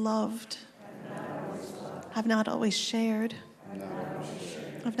always loved. I've not always shared.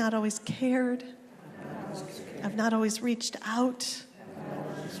 I've not always cared. I've not always reached out.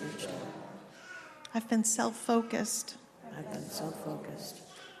 I've been self-focused.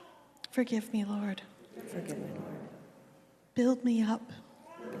 Forgive me, Lord. Build me up.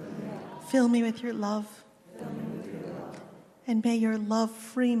 Fill me with your love. And may your love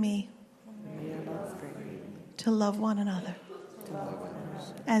free me to love one another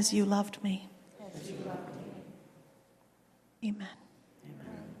as you loved me. Amen.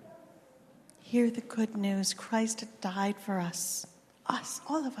 Hear the good news. Christ died for us,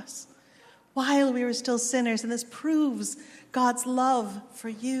 all of us, while we were still sinners. And this proves God's love for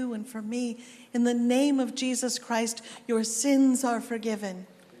you and for me. In the name of Jesus Christ, your sins are forgiven.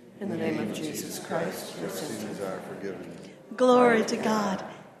 In the name of Jesus Christ, your Sins are forgiven. Glory to God.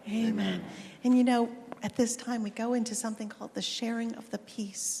 Amen. And you know, at this time we go into something called the sharing of the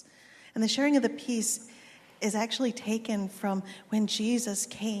peace. And the sharing of the peace is actually taken from when Jesus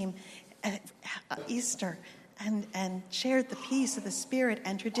came at Easter and shared the peace of the Spirit.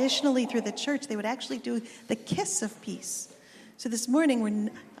 And traditionally through the church, they would actually do the kiss of peace. So this morning,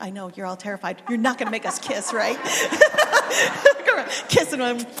 I know you're all terrified. You're not going to make us kiss, right? Kissing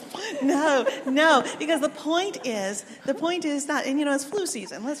them. No, because the point is not, and it's flu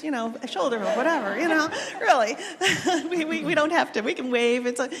season. Let's, a shoulder or whatever, really. we don't have to. We can wave.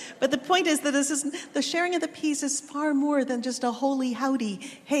 But the point is that the sharing of the peace is far more than just a holy howdy,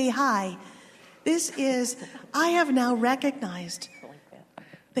 hey, hi. This is, I have now recognized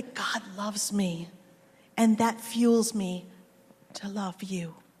that God loves me, and that fuels me to love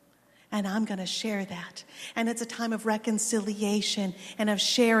you. And I'm going to share that. And it's a time of reconciliation and of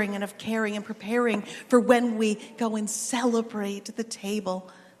sharing and of caring and preparing for when we go and celebrate the table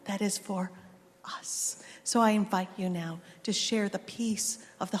that is for us. So I invite you now to share the peace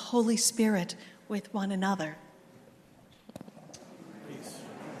of the Holy Spirit with one another.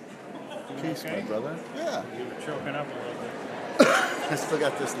 Peace, my brother. Yeah. You were choking up a little bit. I still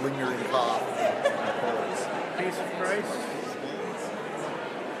got this lingering cough. Peace of Christ.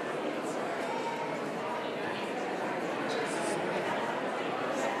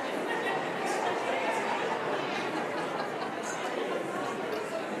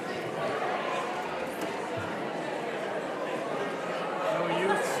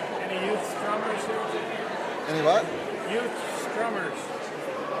 Any youth strummers here? Any what? Youth strummers.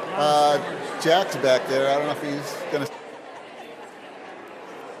 Jack's back there. I don't know if he's going to...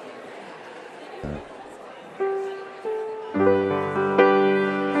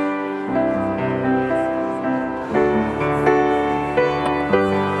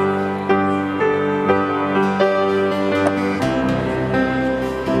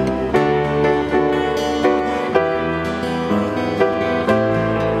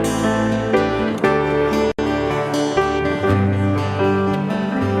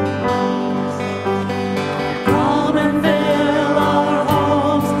 Come and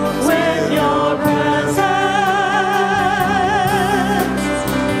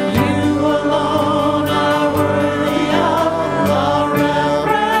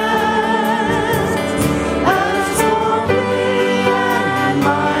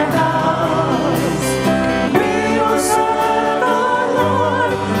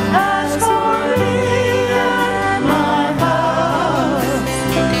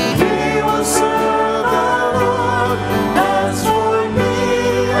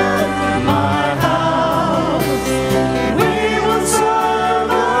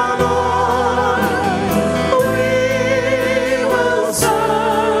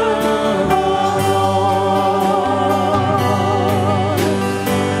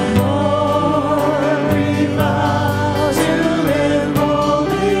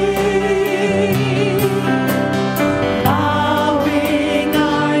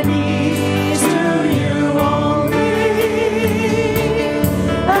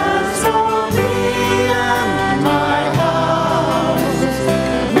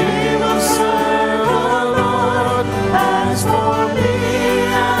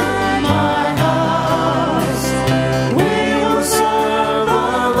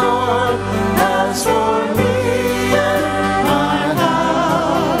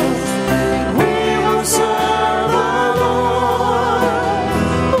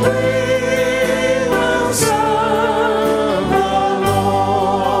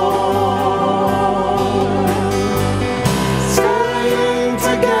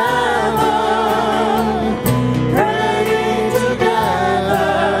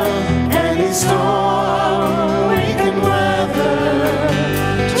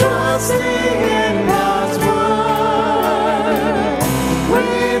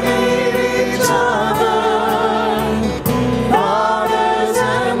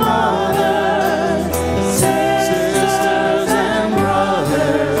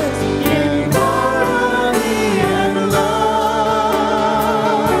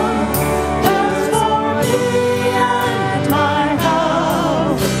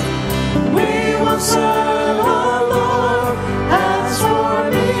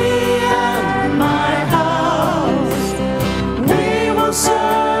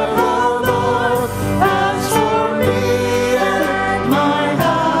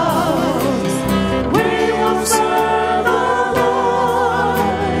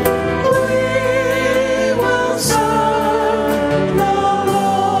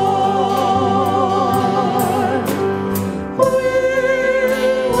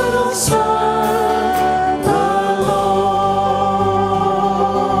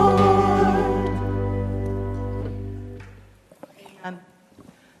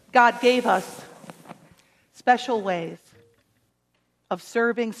God gave us special ways of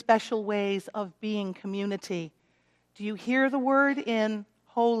serving, special ways of being community. Do you hear the word in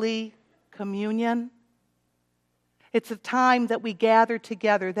Holy Communion? It's a time that we gather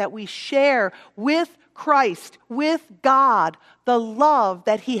together, that we share with Christ, with God, the love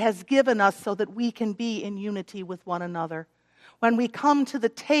that He has given us so that we can be in unity with one another. When we come to the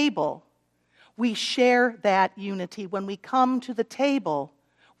table, we share that unity. When we come to the table,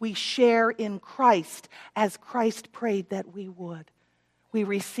 we share in Christ as Christ prayed that we would. We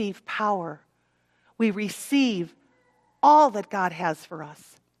receive power. We receive all that God has for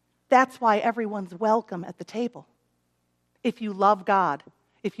us. That's why everyone's welcome at the table. If you love God,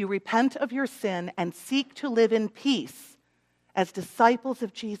 if you repent of your sin and seek to live in peace as disciples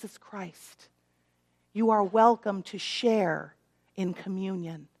of Jesus Christ, you are welcome to share in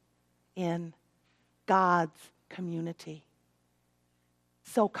communion, in God's community.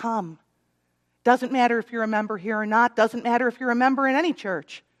 So come. Doesn't matter if you're a member here or not. Doesn't matter if you're a member in any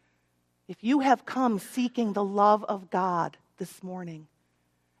church. If you have come seeking the love of God this morning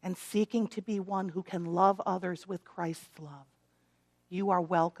and seeking to be one who can love others with Christ's love, you are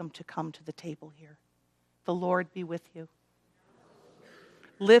welcome to come to the table here. The Lord be with you.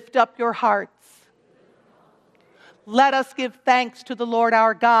 Lift up your hearts. Let us give thanks to the Lord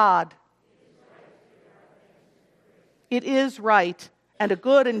our God. It is right and a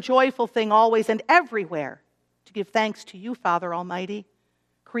good and joyful thing always and everywhere to give thanks to you, Father Almighty,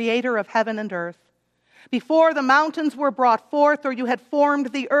 Creator of heaven and earth. Before the mountains were brought forth, or you had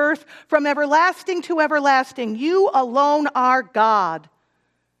formed the earth, from everlasting to everlasting, you alone are God.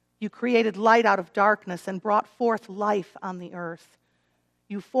 You created light out of darkness and brought forth life on the earth.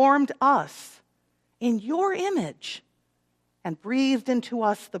 You formed us in your image and breathed into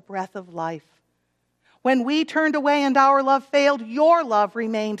us the breath of life. When we turned away and our love failed, your love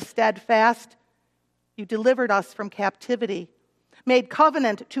remained steadfast. You delivered us from captivity, made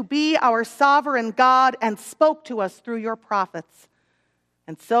covenant to be our sovereign God, and spoke to us through your prophets.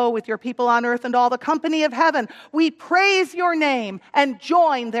 And so, with your people on earth and all the company of heaven, we praise your name and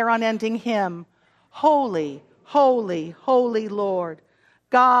join their unending hymn. Holy, holy, holy Lord,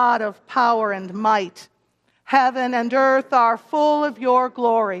 God of power and might. Heaven and earth are full of your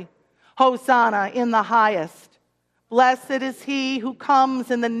glory. Hosanna in the highest. Blessed is he who comes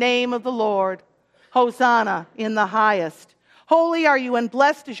in the name of the Lord. Hosanna in the highest. Holy are you, and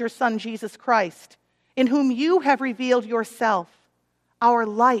blessed is your Son, Jesus Christ, in whom you have revealed yourself, our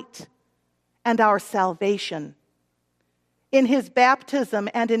light and our salvation. In his baptism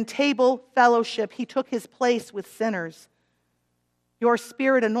and in table fellowship, he took his place with sinners. Your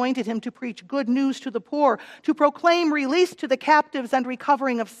Spirit anointed him to preach good news to the poor, to proclaim release to the captives and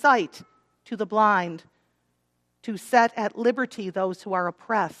recovering of sight to the blind, to set at liberty those who are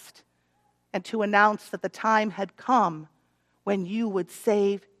oppressed, and to announce that the time had come when you would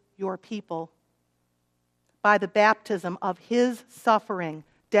save your people. By the baptism of his suffering,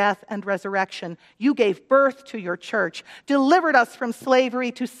 death, and resurrection, you gave birth to your church, delivered us from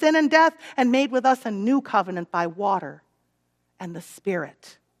slavery to sin and death, and made with us a new covenant by water and the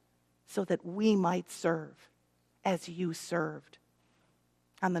Spirit, so that we might serve as you served.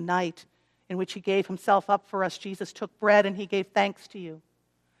 On the night in which he gave himself up for us, Jesus took bread and he gave thanks to you.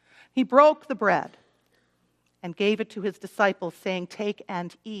 He broke the bread and gave it to his disciples, saying, "Take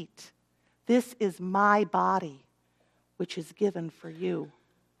and eat. This is my body, which is given for you."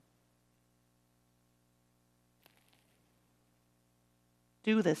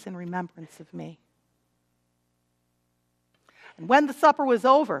 Do this in remembrance of me. And when the supper was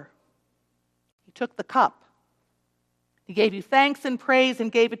over, he took the cup. He gave you thanks and praise and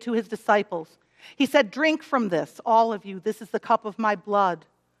gave it to his disciples. He said, "Drink from this, all of you. This is the cup of my blood,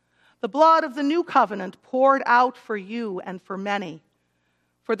 the blood of the new covenant poured out for you and for many,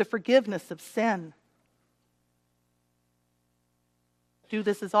 for the forgiveness of sin. Do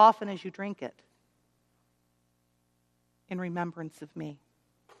this as often as you drink it, in remembrance of me."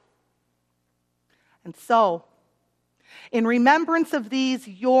 And so, in remembrance of these,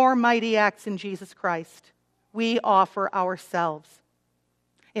 your mighty acts in Jesus Christ, we offer ourselves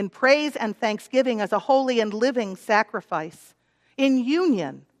in praise and thanksgiving as a holy and living sacrifice, in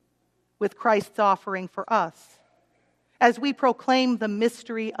union with Christ's offering for us, as we proclaim the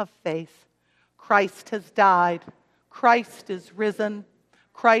mystery of faith. Christ has died. Christ is risen.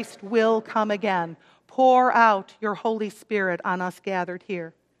 Christ will come again. Pour out your Holy Spirit on us gathered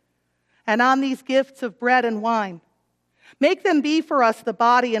here, and on these gifts of bread and wine. Make them be for us the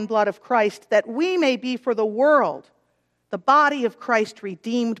body and blood of Christ, that we may be for the world the body of Christ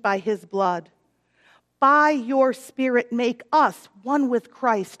redeemed by his blood. by your Spirit, make us one with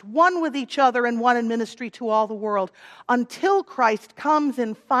Christ, one with each other, and one in ministry to all the world, until Christ comes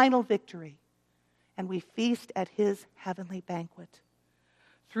in final victory and we feast at his heavenly banquet.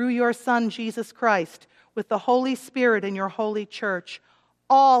 Through your Son, Jesus Christ, with the Holy Spirit in your holy church,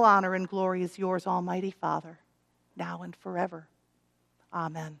 all honor and glory is yours, Almighty Father, now and forever.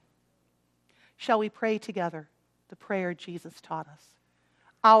 Amen. Shall we pray together the prayer Jesus taught us?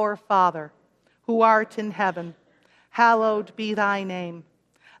 Our Father, who art in heaven, hallowed be thy name.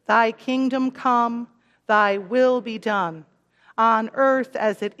 Thy kingdom come, thy will be done, on earth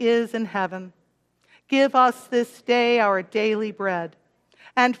as it is in heaven. Give us this day our daily bread,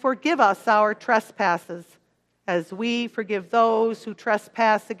 and forgive us our trespasses, as we forgive those who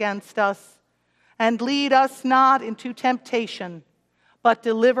trespass against us. And lead us not into temptation, but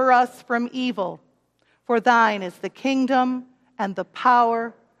deliver us from evil. For thine is the kingdom, and the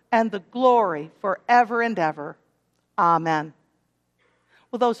power, and the glory forever and ever. Amen.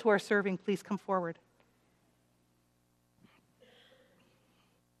 Will those who are serving please come forward?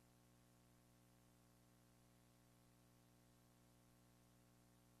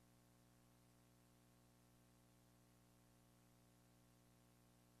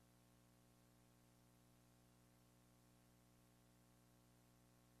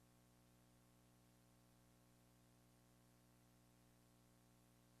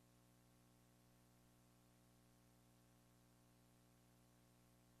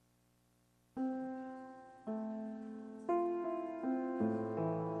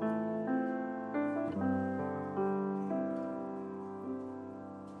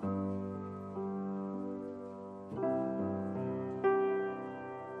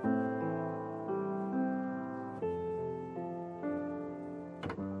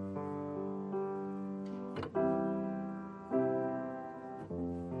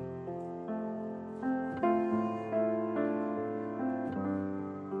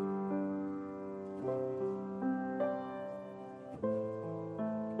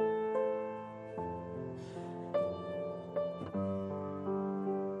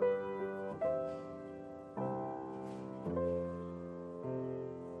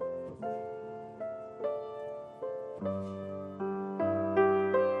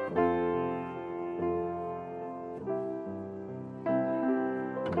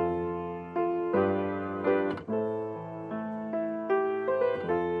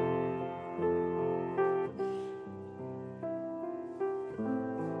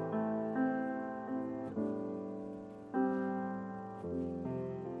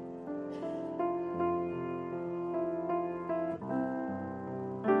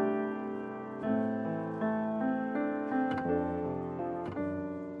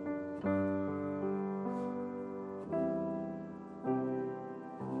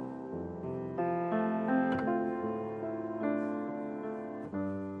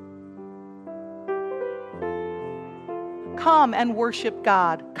 Come and worship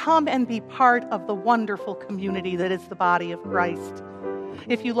God. Come and be part of the wonderful community that is the body of Christ.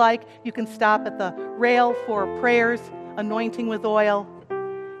 If you like, you can stop at the rail for prayers, anointing with oil.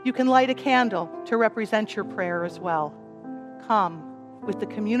 You can light a candle to represent your prayer as well. Come with the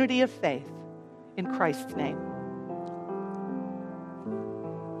community of faith in Christ's name.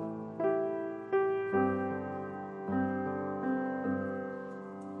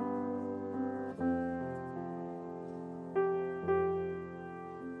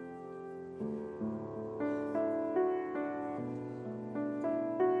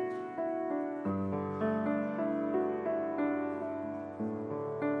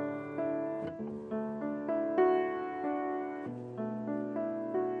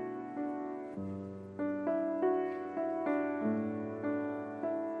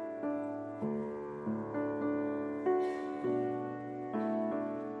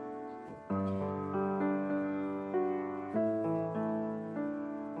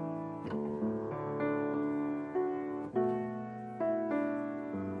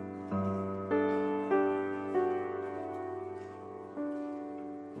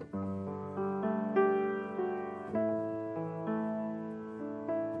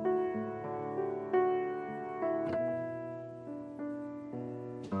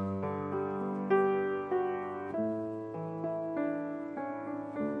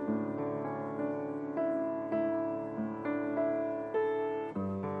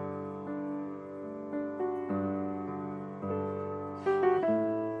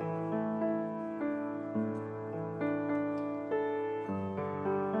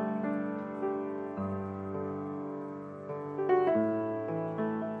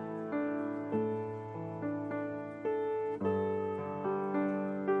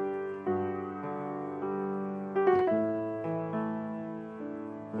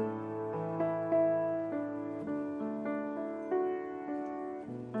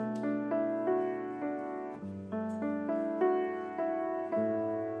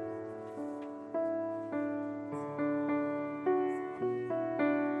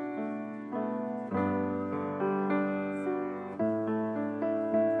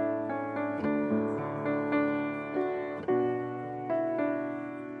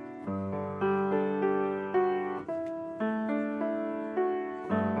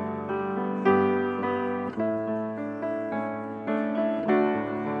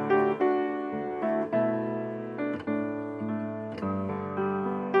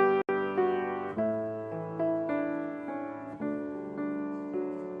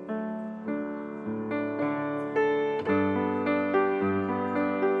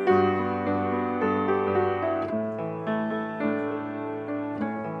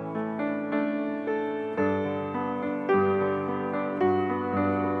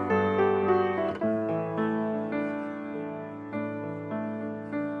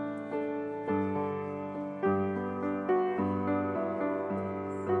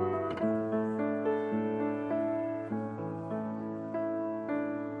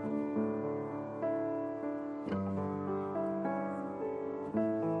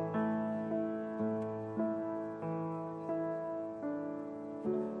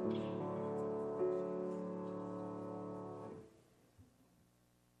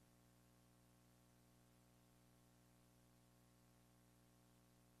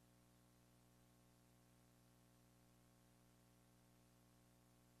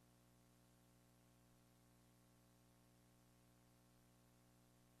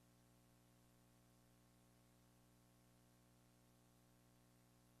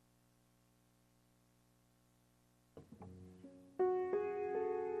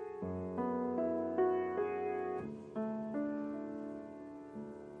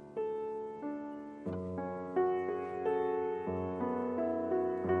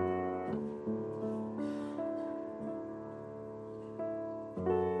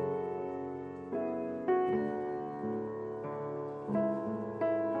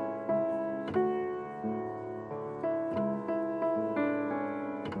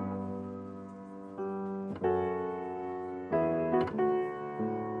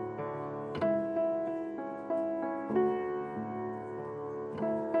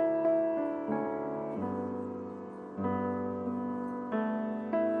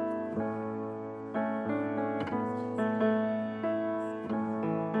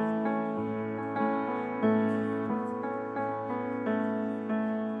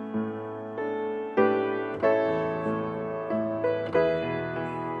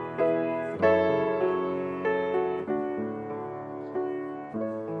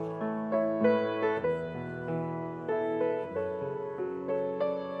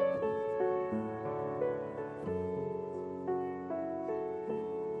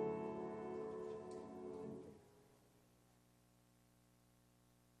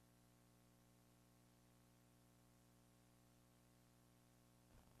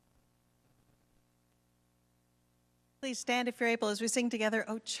 Please stand if you're able as we sing together,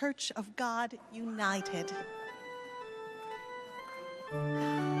 O Church of God United.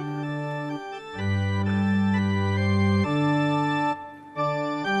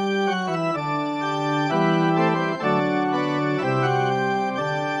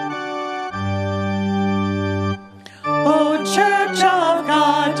 O Church of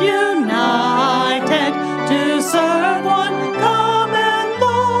God united, to serve one common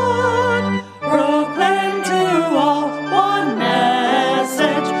Lord, proclaim to all one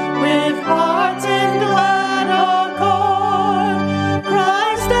message, with hearts in glad accord.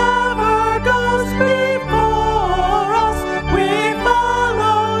 Christ ever goes before us, we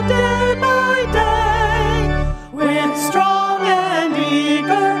follow day by day, with strong and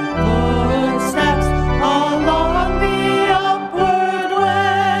eager footsteps along the upward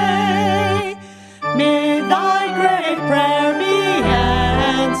way. May thy great prayer be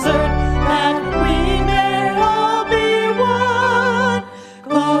answered, that we may all be one,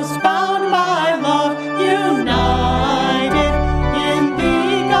 close bound by love, united in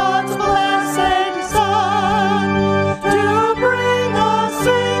thee, God's blessed Son, to bring a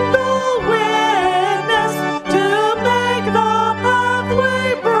single witness, to make the pathway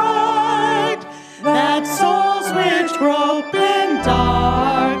bright, that souls which grope in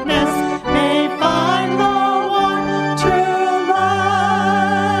darkness may find the one true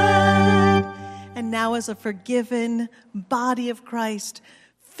light. And now, as a forgiven body of Christ,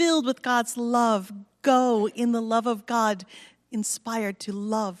 filled with God's love, go in the love of God, inspired to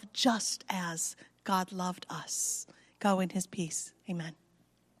love just as God loved us. Go in his peace. Amen.